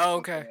say this Oh,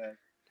 okay. because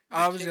the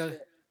I was chick gonna.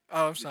 that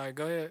Oh, I'm the, sorry.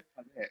 Go ahead.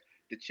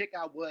 the chick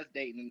I was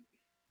dating,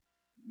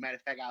 matter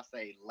of fact, I'll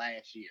say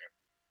last year.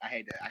 I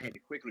had to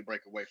quickly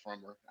break away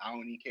from her. I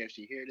don't even care if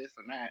she hear this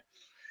or not.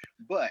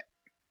 But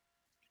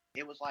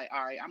it was like,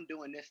 all right, I'm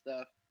doing this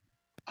stuff.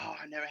 Oh,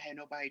 I never had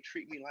nobody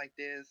treat me like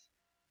this.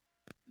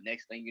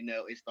 Next thing you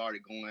know, it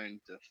started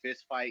going to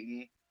fist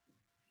fighting,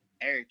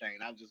 everything.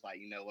 And I was just like,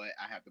 you know what?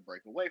 I have to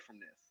break away from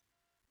this.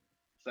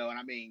 So, and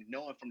I mean,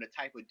 knowing from the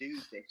type of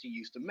dudes that she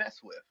used to mess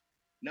with.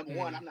 Number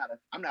one, Mm,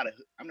 I'm not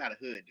a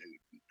hood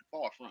dude.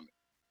 Far from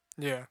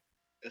yeah.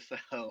 it.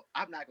 So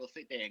I'm not gonna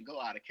sit there and go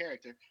out of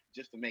character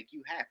just to make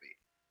you happy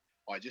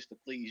or just to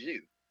please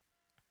you.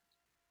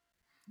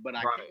 But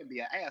I Right. can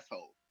be an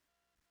asshole.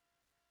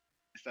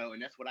 So,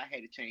 and that's what I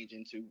had to change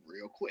into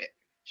real quick.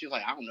 She was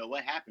like, I don't know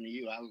what happened to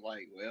you. I was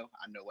like, well,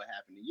 I know what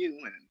happened to you,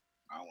 and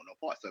I don't want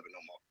no parts of it no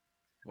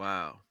more.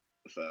 Wow.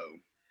 So,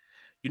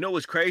 You know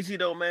what's crazy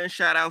though, man?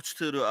 Shout outs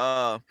to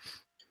the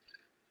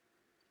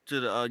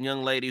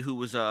young lady who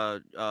was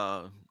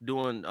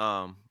doing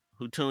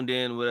who tuned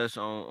in with us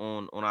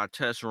on our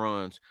test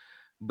runs.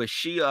 But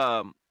she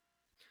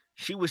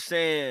was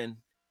saying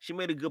she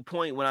made a good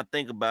point when I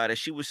think about it.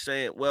 She was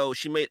saying, well,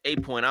 she made a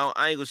point.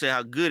 I ain't gonna say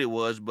how good it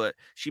was, but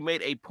she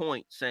made a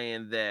point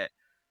saying that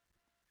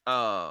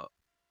uh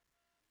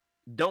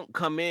don't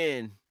come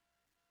in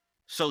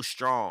so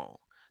strong.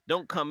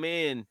 Don't come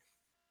in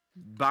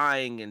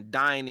buying and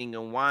dining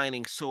and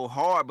whining so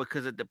hard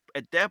because at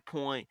that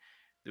point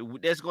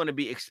that's going to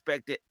be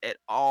expected at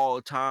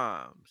all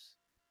times.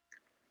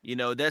 You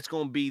know, that's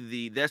going to be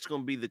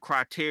the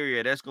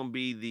criteria. That's going to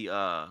be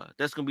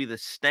the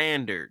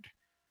standard.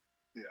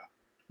 yeah.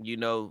 You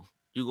know,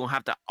 you're going to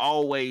have to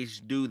always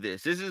do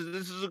this. This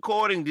is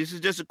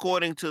just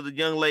according to the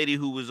young lady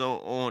who was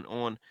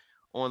on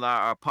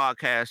our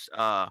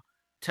podcast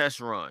test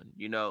run,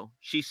 you know.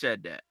 She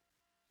said that.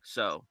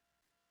 So,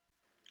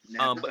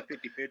 Now, if it's but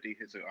a 50-50,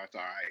 it's all right,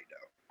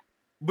 though.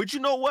 But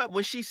you know what?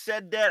 When she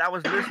said that, I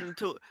was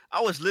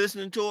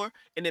listening to her,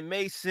 and it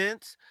made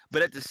sense.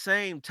 But at the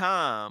same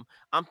time,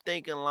 I'm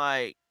thinking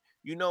like,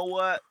 you know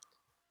what?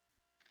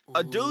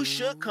 A dude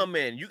should Ooh. come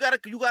in. You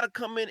gotta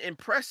come in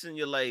impressing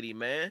your lady,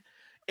 man.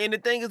 And the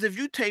thing is, if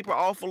you taper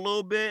off a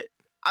little bit,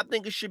 I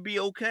think it should be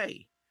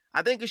okay.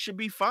 I think it should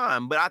be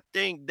fine. But I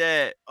think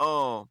that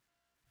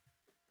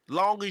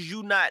long as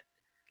you not,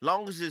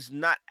 long as it's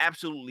not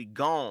absolutely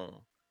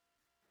gone,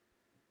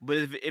 but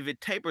if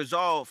it tapers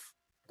off,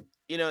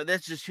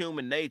 that's just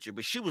human nature.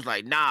 But she was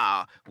like,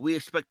 nah, we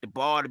expect the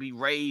bar to be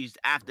raised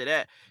after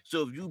that.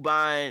 So if you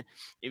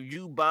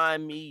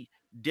buying me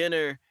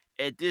dinner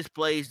at this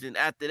place, then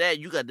after that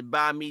you got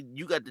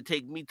to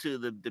take me to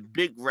the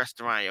big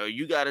restaurant, or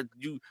you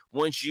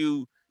once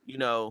you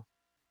know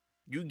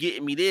you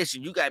getting me this,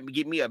 and you got to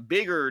get me a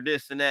bigger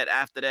this and that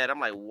after that. I'm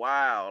like,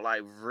 wow,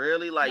 like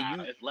really, like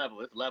Nah, you. it's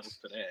levels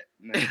to that.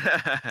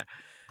 Nah.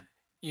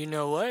 You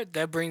know what?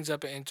 That brings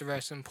up an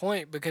interesting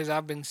point because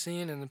I've been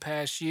seeing in the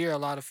past year a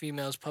lot of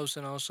females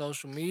posting on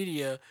social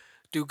media,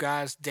 do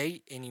guys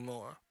date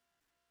anymore?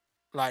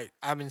 Like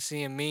I've been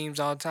seeing memes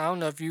all the time. I don't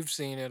know if you've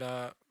seen it,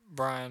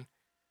 Brian,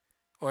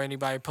 or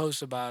anybody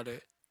post about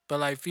it. But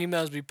like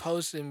females be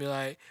posting, be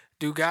like,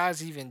 do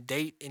guys even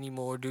date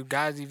anymore? Do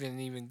guys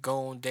even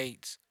go on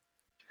dates?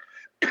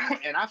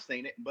 And I've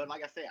seen it, but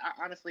like I said,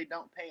 I honestly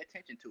don't pay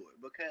attention to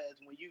it because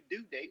when you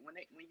do date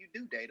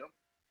them,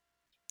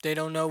 They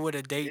don't know what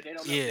a date they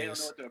don't know is.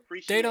 what to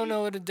They don't appreciate.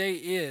 know what a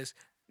date is.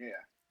 Yeah,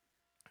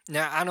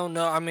 Now I don't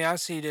know. I mean, I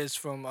see this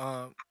from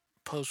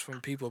posts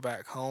from people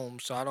back home,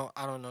 so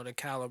I don't know the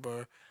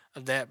caliber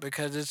of that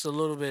because it's a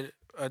little bit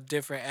a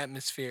different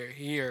atmosphere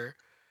here.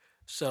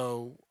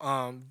 So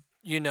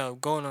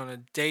going on a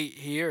date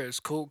here is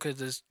cool because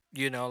there's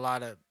a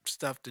lot of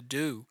stuff to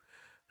do,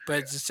 but at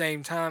yeah. the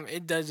same time,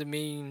 it doesn't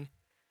mean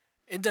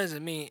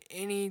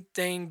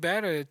anything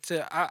better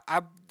to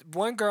I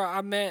one girl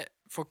I met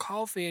for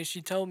coffee and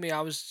she told me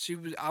I was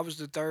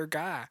the third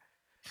guy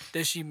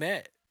that she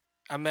met.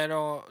 I met her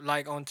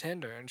on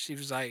Tinder and she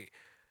was like,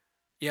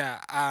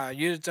 "Yeah,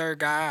 you're the third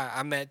guy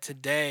I met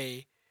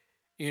today."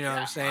 You know what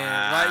I'm God,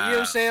 saying? Like, you know what I'm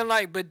Wow. saying?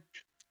 Like, but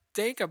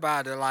think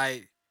about it.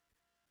 Like,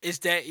 it's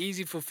that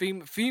easy for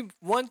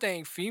one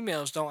thing,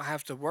 females don't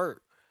have to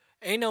work.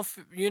 Ain't no,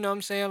 you know what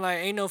I'm saying? Like,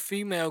 ain't no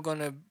female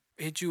gonna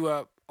hit you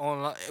up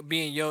on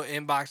be in your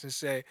inbox and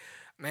say,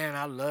 "Man,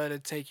 I love to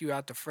take you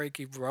out to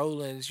Frankie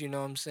Rollins." You know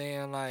what I'm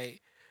saying?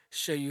 Like,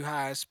 show you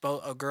how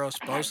a girl's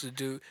supposed to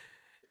do.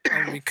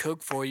 I'm gonna be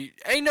cook for you.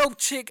 Ain't no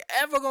chick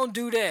ever gonna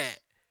do that.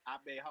 I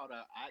bet. Hold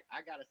up,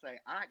 I gotta say,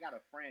 I got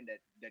a friend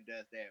that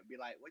does that. Be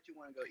like, what you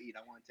want to go eat?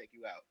 I want to take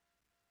you out.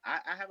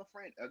 I have a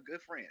friend, a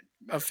good friend.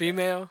 A Matter of fact,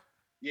 female,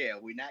 yeah,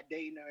 we're not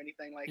dating or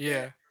anything like that.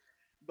 yeah.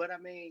 But I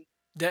mean,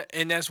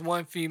 That's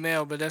one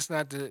female, but that's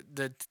not the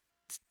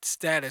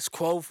status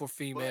quo for but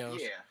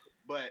females. yeah,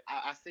 but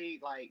I see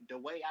like the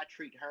way I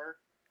treat her.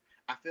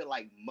 I feel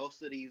like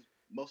most of these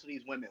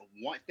women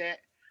want that,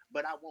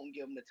 but I won't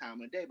give them the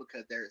time of day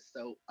because they're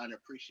so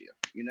unappreciative.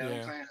 You know what I'm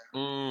Yeah. saying?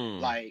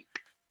 Mm. Like,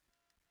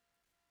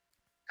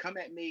 come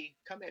at me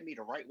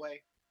the right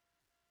way.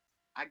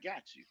 I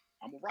got you.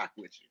 I'm gonna rock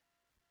with you.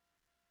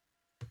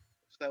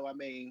 So I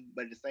mean,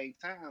 but at the same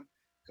time,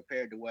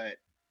 compared to what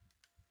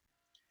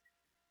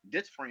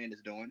this friend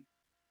is doing,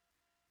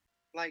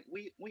 like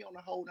we on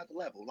a whole nother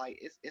level. Like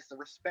it's a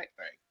respect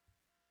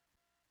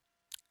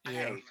thing.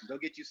 Yeah. Hey, go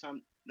get you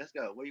some. Let's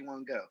go. Where you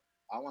want to go?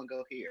 I want to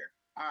go here.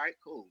 All right,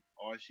 cool.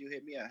 Or she'll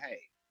hit me up. Hey,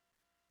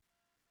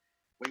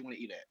 where you want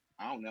to eat at?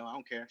 I don't know. I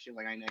don't care. She's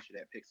like, I ain't asked you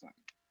that. Pick something.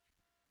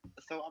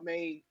 So I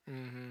mean,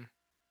 Mhm.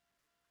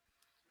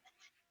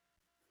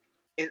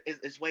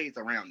 it's ways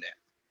around that.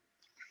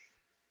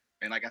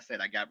 And like I said,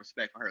 I got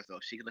respect for her, so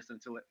if she can listen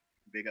to it,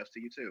 big ups to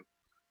you too.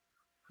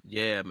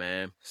 Yeah,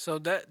 man. So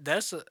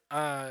that's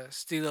a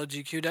Stilo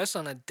GQ. That's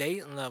on a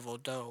dating level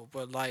though.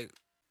 But like,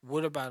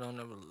 what about on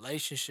a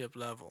relationship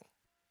level?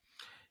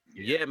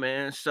 Yeah. Yeah,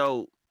 man.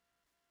 So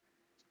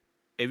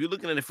if you're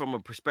looking at it from a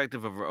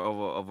perspective of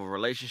a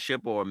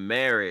relationship or a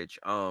marriage,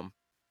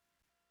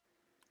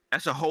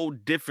 that's a whole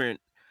different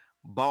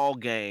ball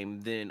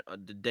game than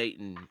the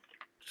dating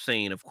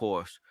scene, of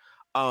course.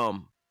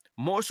 Um,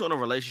 More so in a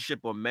relationship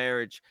or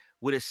marriage,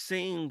 what it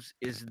seems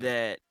is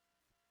that,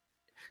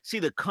 see,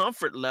 the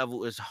comfort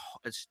level it's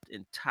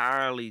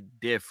entirely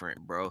different,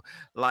 bro.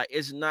 Like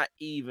it's not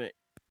even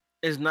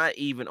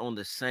on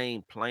the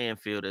same playing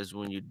field as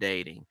when you're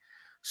dating.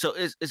 So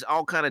it's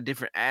all kind of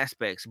different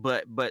aspects.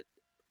 But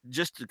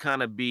just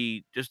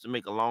to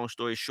make a long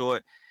story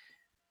short,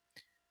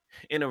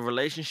 in a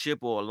relationship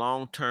or a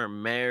long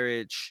term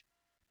marriage,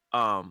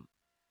 um,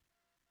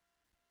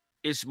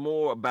 it's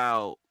more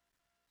about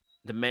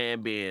the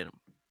man being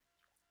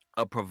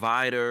a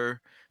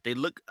provider. It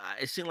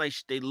seems like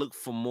they look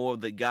for more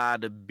of the guy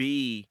to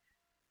be.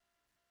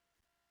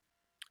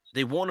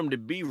 They want him to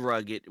be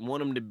rugged,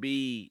 want him to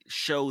be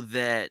show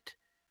that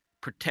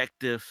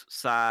protective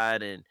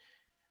side, and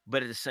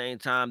but at the same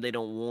time they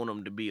don't want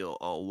him to be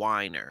a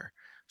whiner.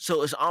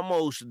 So it's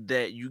almost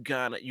that you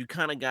kind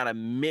of gotta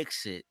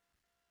mix it,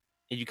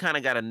 and you kind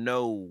of gotta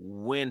know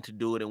when to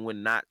do it and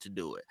when not to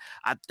do it.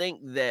 I think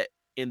that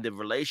in the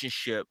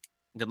relationship,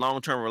 the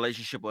long term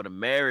relationship or the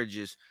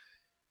marriages,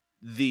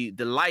 the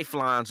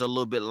lifelines are a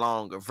little bit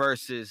longer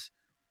versus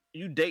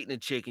you dating a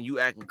chick and you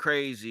acting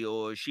crazy,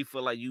 or she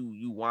feel like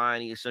you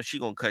whiny, and so she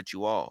gonna cut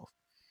you off.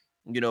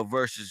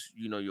 Versus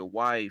your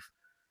wife,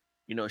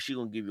 she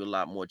gonna give you a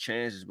lot more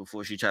chances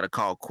before she try to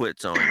call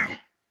quits on you.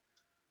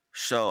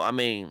 So I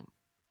mean,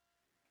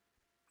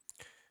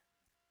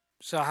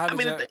 So I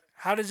mean, the thing,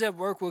 how does that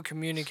work with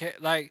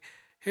communicate? Like,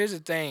 here's the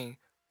thing: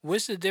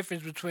 what's the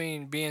difference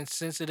between being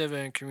sensitive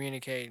and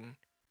communicating?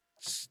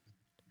 S-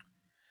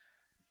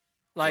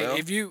 Like, well,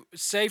 if you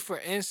say, for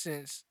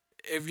instance,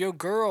 if your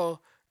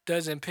girl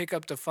doesn't pick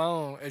up the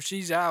phone, if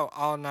she's out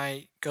all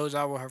night, goes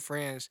out with her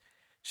friends,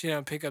 she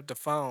don't pick up the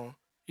phone,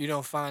 you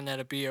don't find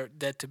that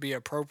to be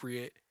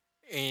appropriate,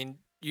 and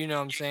you know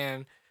what I'm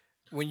saying.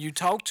 When you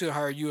talk to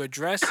her, you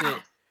address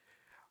it.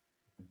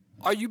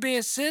 Are you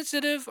being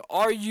sensitive?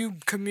 Or are you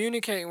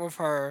communicating with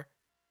her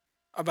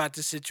about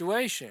the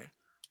situation?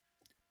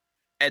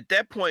 at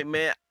that point,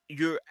 man,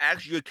 you're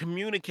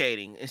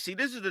communicating. And see,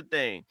 this is the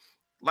thing,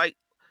 like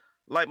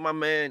my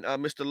man,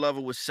 Mr.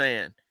 Lover was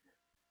saying,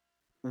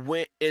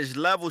 when is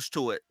levels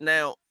to it.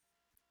 Now,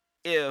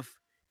 if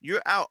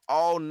you're out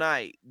all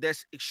night,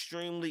 that's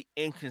extremely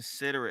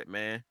inconsiderate,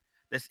 man.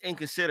 That's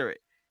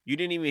inconsiderate. You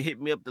didn't even hit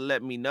me up to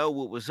let me know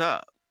what was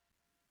up.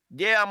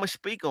 Yeah, I'm gonna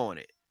speak on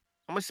it.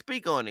 I'm gonna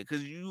speak on it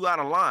because you out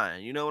of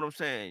line. You know what I'm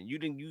saying? You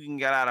can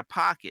get out of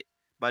pocket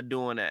by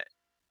doing that.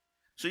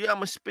 So yeah, I'm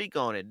gonna speak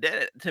on it.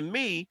 That to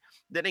me,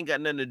 that ain't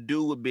got nothing to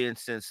do with being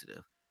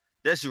sensitive.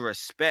 That's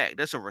respect.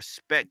 That's a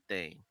respect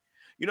thing.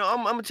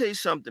 I'm gonna tell you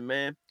something,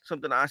 man.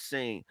 Something I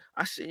seen.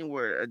 I seen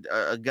where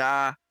a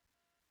guy,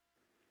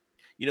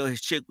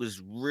 his chick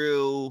was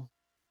real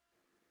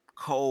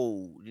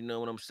cold. You know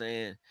what I'm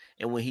saying?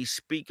 And when he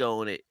speak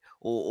on it,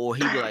 or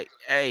he be like,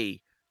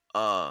 "Hey,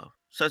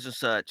 such and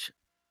such,"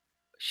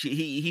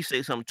 he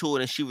say something to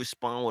it, and she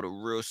respond with a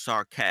real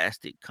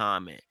sarcastic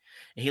comment.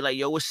 And he like,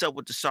 "Yo, what's up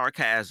with the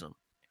sarcasm?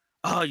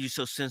 Oh, you're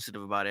so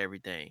sensitive about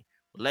everything."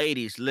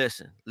 Ladies,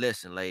 listen,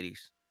 listen,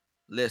 ladies,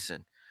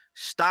 listen.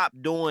 Stop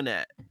doing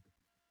that.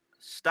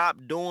 Stop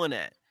doing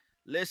that.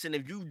 Listen,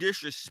 if you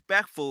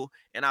disrespectful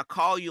and I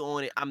call you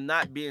on it, I'm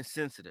not being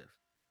sensitive.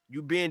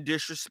 You being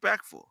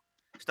disrespectful.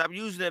 Stop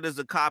using it as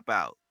a cop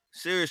out.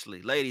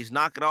 Seriously, ladies,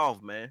 knock it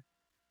off, man.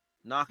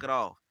 Knock it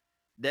off.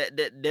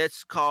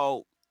 That's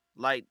called,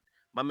 like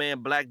my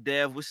man Black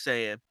Dev was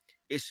saying.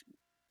 It's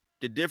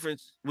the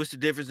difference. What's the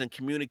difference in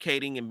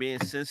communicating and being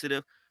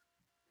sensitive?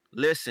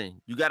 Listen,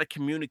 you got to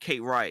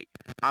communicate right.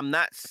 I'm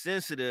not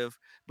sensitive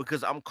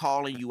because I'm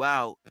calling you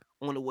out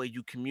on the way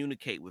you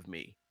communicate with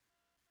me.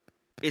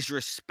 It's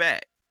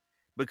respect,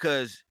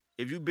 because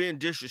if you being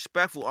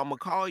disrespectful, I'm gonna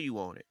call you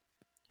on it,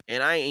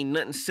 and I ain't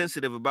nothing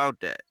sensitive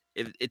about that.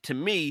 If it, to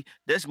me,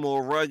 that's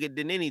more rugged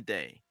than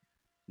anything.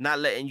 Not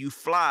letting you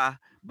fly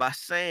by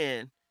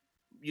saying,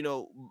 you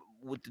know,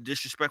 with the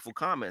disrespectful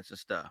comments and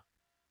stuff.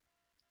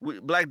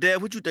 Black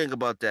Dad, what you think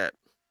about that?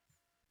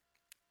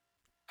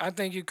 I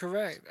think you're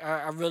correct.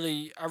 I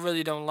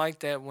really don't like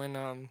that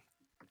when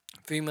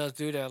females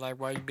do that. Like,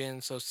 why you being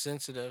so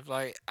sensitive?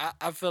 Like,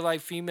 I feel like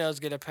females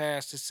get a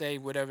pass to say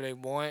whatever they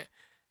want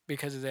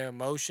because of their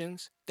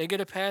emotions. They get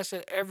a pass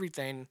at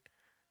everything.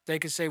 They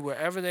can say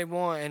whatever they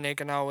want, and they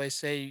can always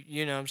say,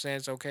 you know what I'm saying,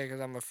 it's okay because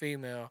I'm a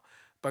female,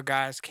 but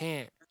guys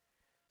can't.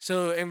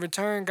 So in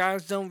return,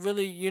 guys don't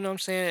really, you know what I'm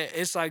saying?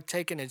 It's like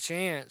taking a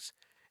chance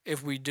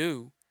if we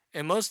do.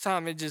 And most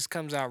time it just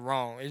comes out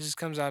wrong. It just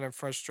comes out in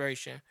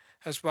frustration.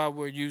 That's why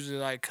we're usually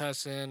like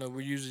cussing, or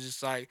we're usually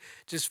just like,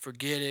 just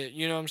forget it.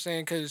 You know what I'm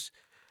saying? Because,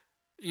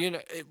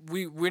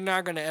 we're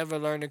not going to ever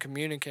learn to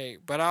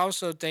communicate. But I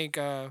also think,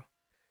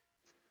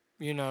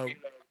 you know,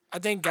 I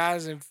think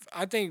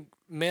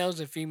males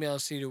and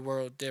females see the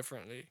world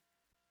differently.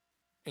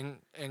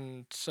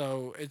 And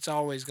so it's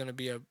always going to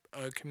be a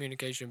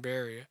communication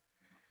barrier.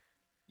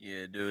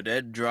 Yeah, dude,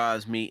 that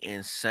drives me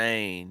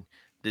insane.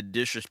 The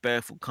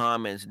disrespectful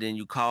comments, then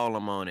you call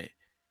them on it.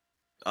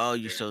 Oh,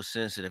 you Yeah. so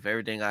sensitive.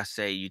 Everything I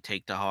say, you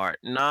take to heart.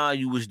 Nah,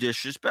 you was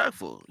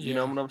disrespectful. You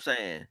know Yeah. what I'm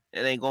saying?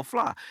 It ain't gonna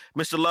fly.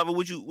 Mr. Lover,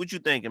 what you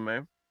thinking,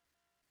 man?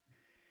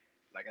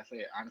 Like I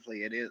said,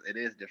 honestly, it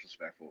is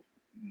disrespectful.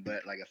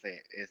 But like I said,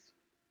 it's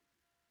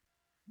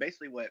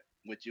basically what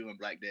you and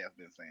Black Death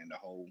been saying the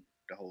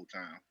whole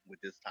time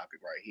with this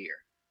topic right here.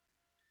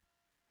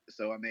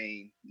 So I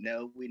mean,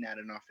 no, we're not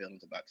in our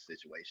feelings about the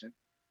situation.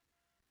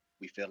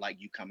 We feel like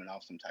you coming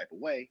off some type of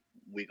way,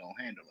 we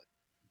gonna handle it.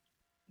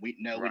 We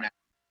know we're Right. not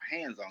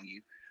hands on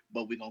you,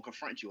 but we're gonna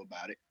confront you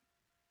about it.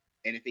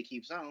 And if it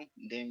keeps on,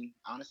 then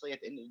honestly,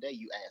 at the end of the day,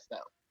 you asked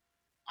out.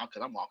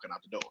 Because I'm walking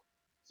out the door.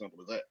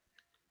 Simple as that.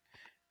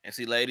 And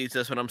see, ladies,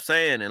 that's what I'm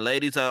saying. And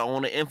ladies, I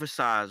want to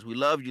emphasize, we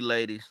love you,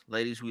 ladies.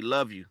 Ladies, we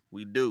love you.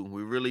 We do.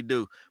 We really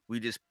do. We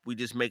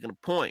just making a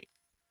point.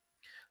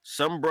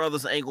 Some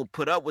brothers ain't gonna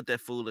put up with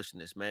that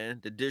foolishness, man.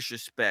 The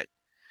disrespect,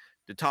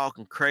 the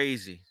talking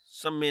crazy.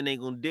 Some men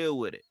ain't gonna deal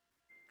with it.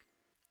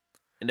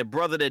 And the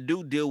brother that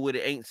do deal with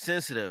it ain't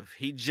sensitive.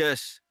 He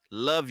just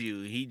love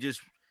you. He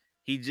just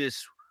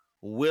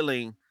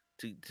willing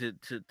to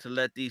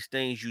let these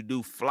things you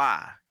do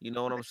fly. You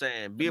know what I'm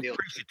saying? The Be meal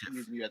ticket. Using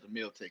appreciative. you as a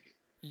meal ticket.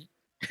 Y-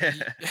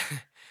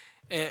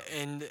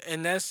 y-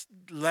 and that's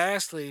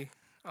lastly,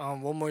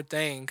 one more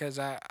thing, because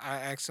I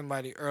asked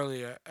somebody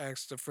earlier,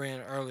 asked a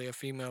friend earlier, a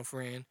female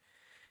friend,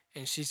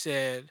 and she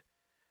said,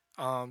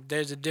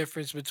 there's a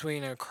difference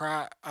between a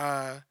cry,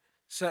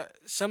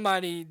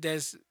 somebody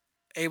that's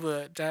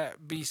able to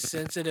be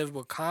sensitive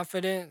with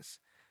confidence,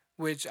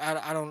 which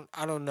I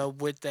don't know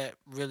what that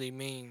really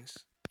means.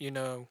 You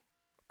know,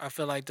 I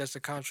feel like that's a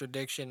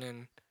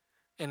contradiction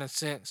in a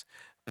sense.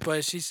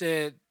 But she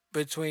said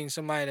between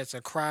somebody that's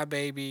a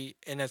crybaby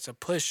and that's a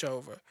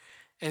pushover.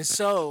 And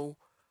so,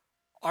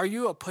 are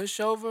you a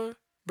pushover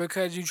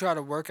because you try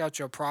to work out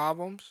your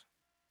problems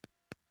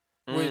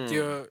with Mm.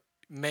 your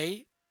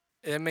mate?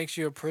 That makes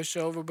you a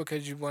pushover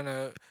because you want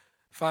to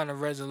find a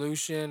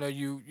resolution, or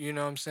you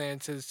know what I'm saying,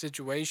 to the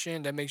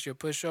situation that makes you a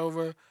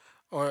pushover,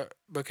 or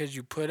because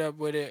you put up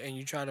with it and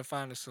you try to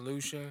find a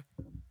solution.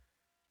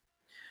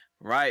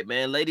 Right,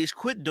 man. Ladies,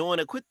 quit doing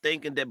it. Quit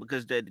thinking that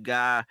because that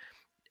guy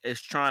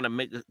is trying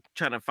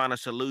to find a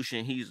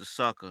solution, he's a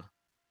sucker.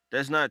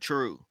 That's not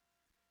true.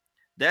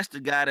 That's the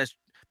guy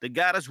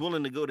that's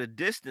willing to go the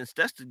distance.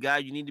 That's the guy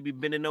you need to be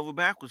bending over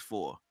backwards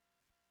for.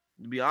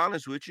 To be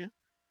honest with you,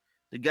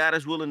 the guy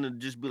that's willing to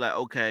just be like,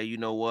 okay, you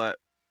know what?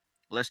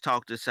 Let's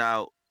talk this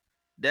out.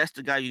 That's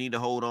the guy you need to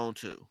hold on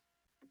to.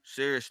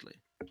 Seriously,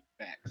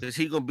 Facts. because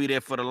he gonna be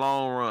there for the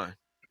long run.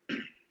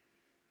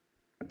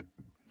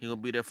 He gonna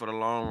be there for the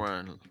long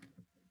run.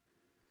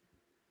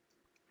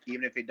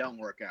 Even if it don't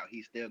work out,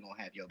 he's still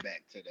gonna have your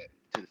back to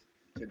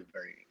the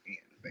very end,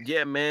 fam.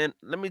 Yeah, man.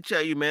 Let me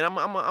tell you, man. I'm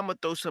gonna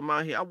throw something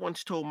out here. I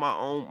once told my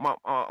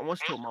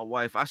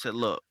wife. I said,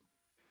 look,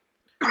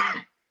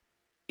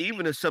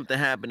 even if something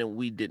happened and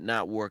we did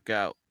not work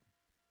out,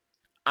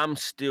 I'm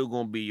still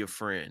gonna be your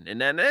friend.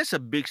 And that's a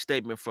big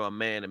statement for a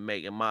man to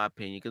make, in my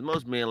opinion, because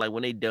most men, like,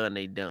 when they done,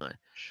 they done.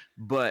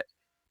 But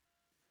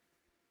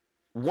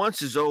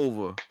once it's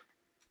over,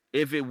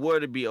 if it were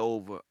to be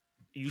over,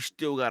 you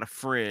still got a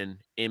friend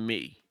in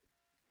me.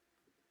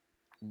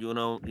 You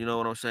know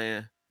what I'm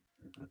saying?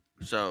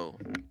 So,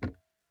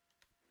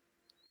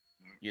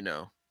 you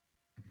know,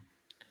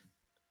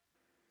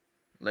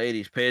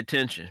 ladies, pay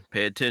attention.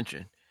 Pay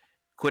attention.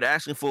 Quit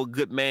asking for a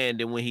good man.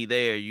 Then when he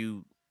there,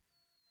 you're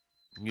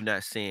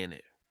not seeing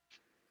it.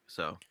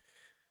 So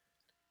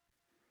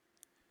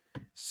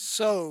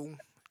So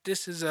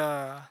this is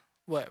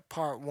what,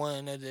 part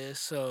one of this.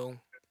 So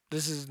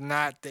this is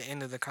not the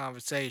end of the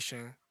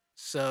conversation.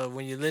 So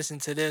when you listen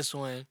to this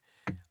one,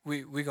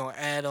 we gonna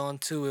add on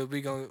to it.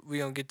 We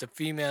gonna get the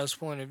female's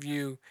point of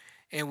view,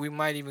 and we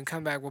might even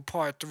come back with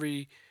part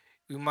three.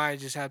 We might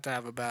just have to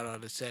have a battle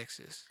of the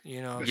sexes.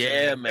 You know what I'm yeah,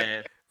 saying?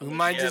 man. We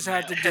might Yeah, just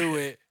man. have to do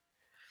it.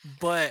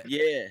 But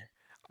Yeah.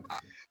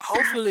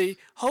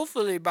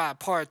 hopefully by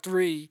part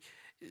three,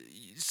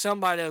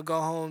 somebody will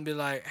go home and be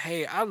like,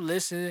 "Hey, I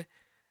listened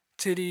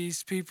to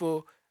these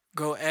people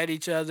go at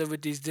each other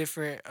with these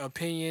different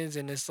opinions,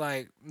 and it's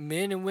like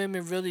men and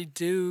women really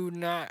do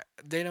not,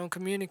 they don't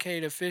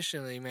communicate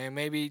efficiently, man.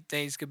 Maybe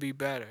things could be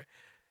better.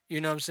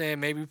 You know what I'm saying?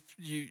 Maybe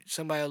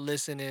somebody will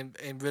listen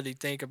and really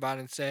think about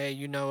it and say, hey,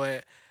 you know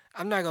what,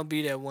 I'm not gonna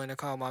be that one to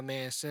call my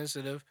man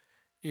sensitive.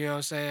 You know what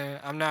I'm saying?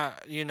 I'm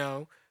not,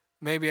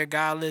 maybe a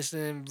guy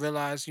listening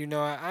realize,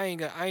 I ain't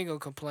gonna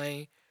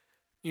complain.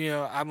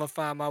 I'm gonna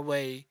find my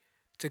way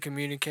to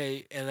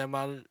communicate and let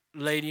my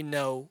lady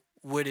know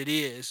what it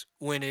is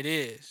when it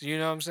is. You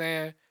know what I'm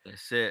saying?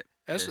 That's it.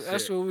 That's That's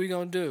that's it. what we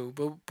gonna do.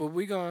 But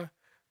we gonna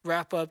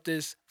wrap up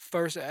this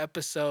first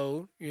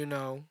episode,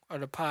 of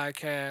the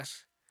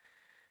podcast.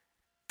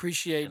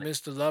 Appreciate And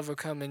Mr. Lover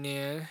coming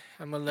in.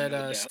 I'm gonna let No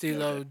doubt, no doubt.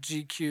 Stilo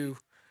GQ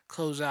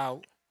close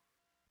out.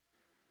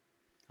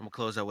 I'm gonna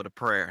close out with a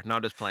prayer. No,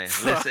 I'm just playing.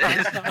 Listen,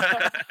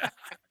 I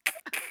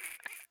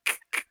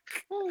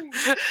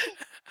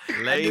knew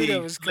that ladies,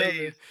 was coming.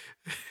 please,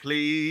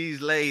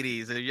 please,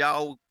 ladies, if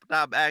y'all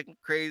stop acting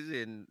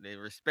crazy and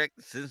respect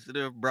the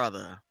sensitive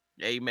brother.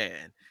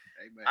 Amen.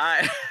 Amen. All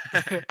right.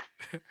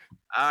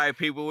 All right,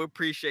 people. We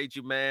appreciate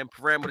you, man.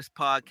 Parameters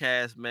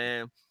Podcast,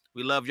 man.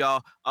 We love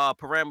y'all.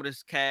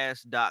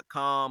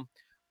 Parameterscast.com.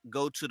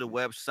 Go to the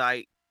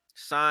website,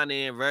 sign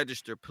in,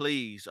 register,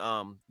 please.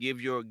 Give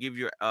your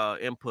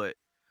input.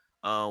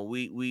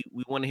 We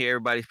want to hear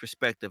everybody's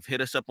perspective.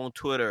 Hit us up on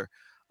Twitter.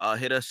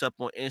 Hit us up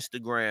on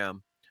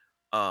Instagram.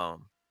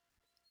 Um,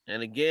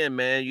 and again,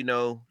 man,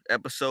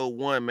 episode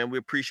 1, man, we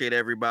appreciate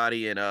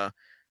everybody, and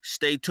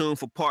stay tuned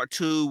for part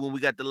 2 when we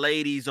got the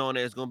ladies on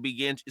there. It's gonna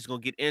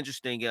get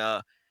interesting.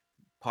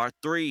 Part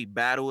 3,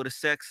 battle of the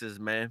sexes,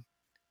 man.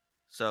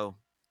 So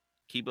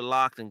keep it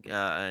locked and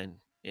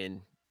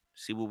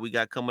see what we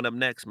got coming up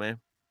next, man.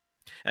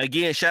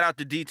 Again, shout out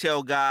to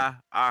Detail Guy,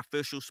 our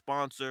official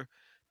sponsor.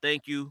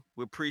 Thank you.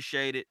 We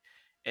appreciate it.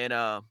 And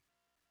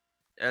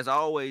as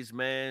always,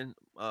 man,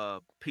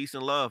 peace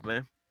and love,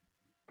 man.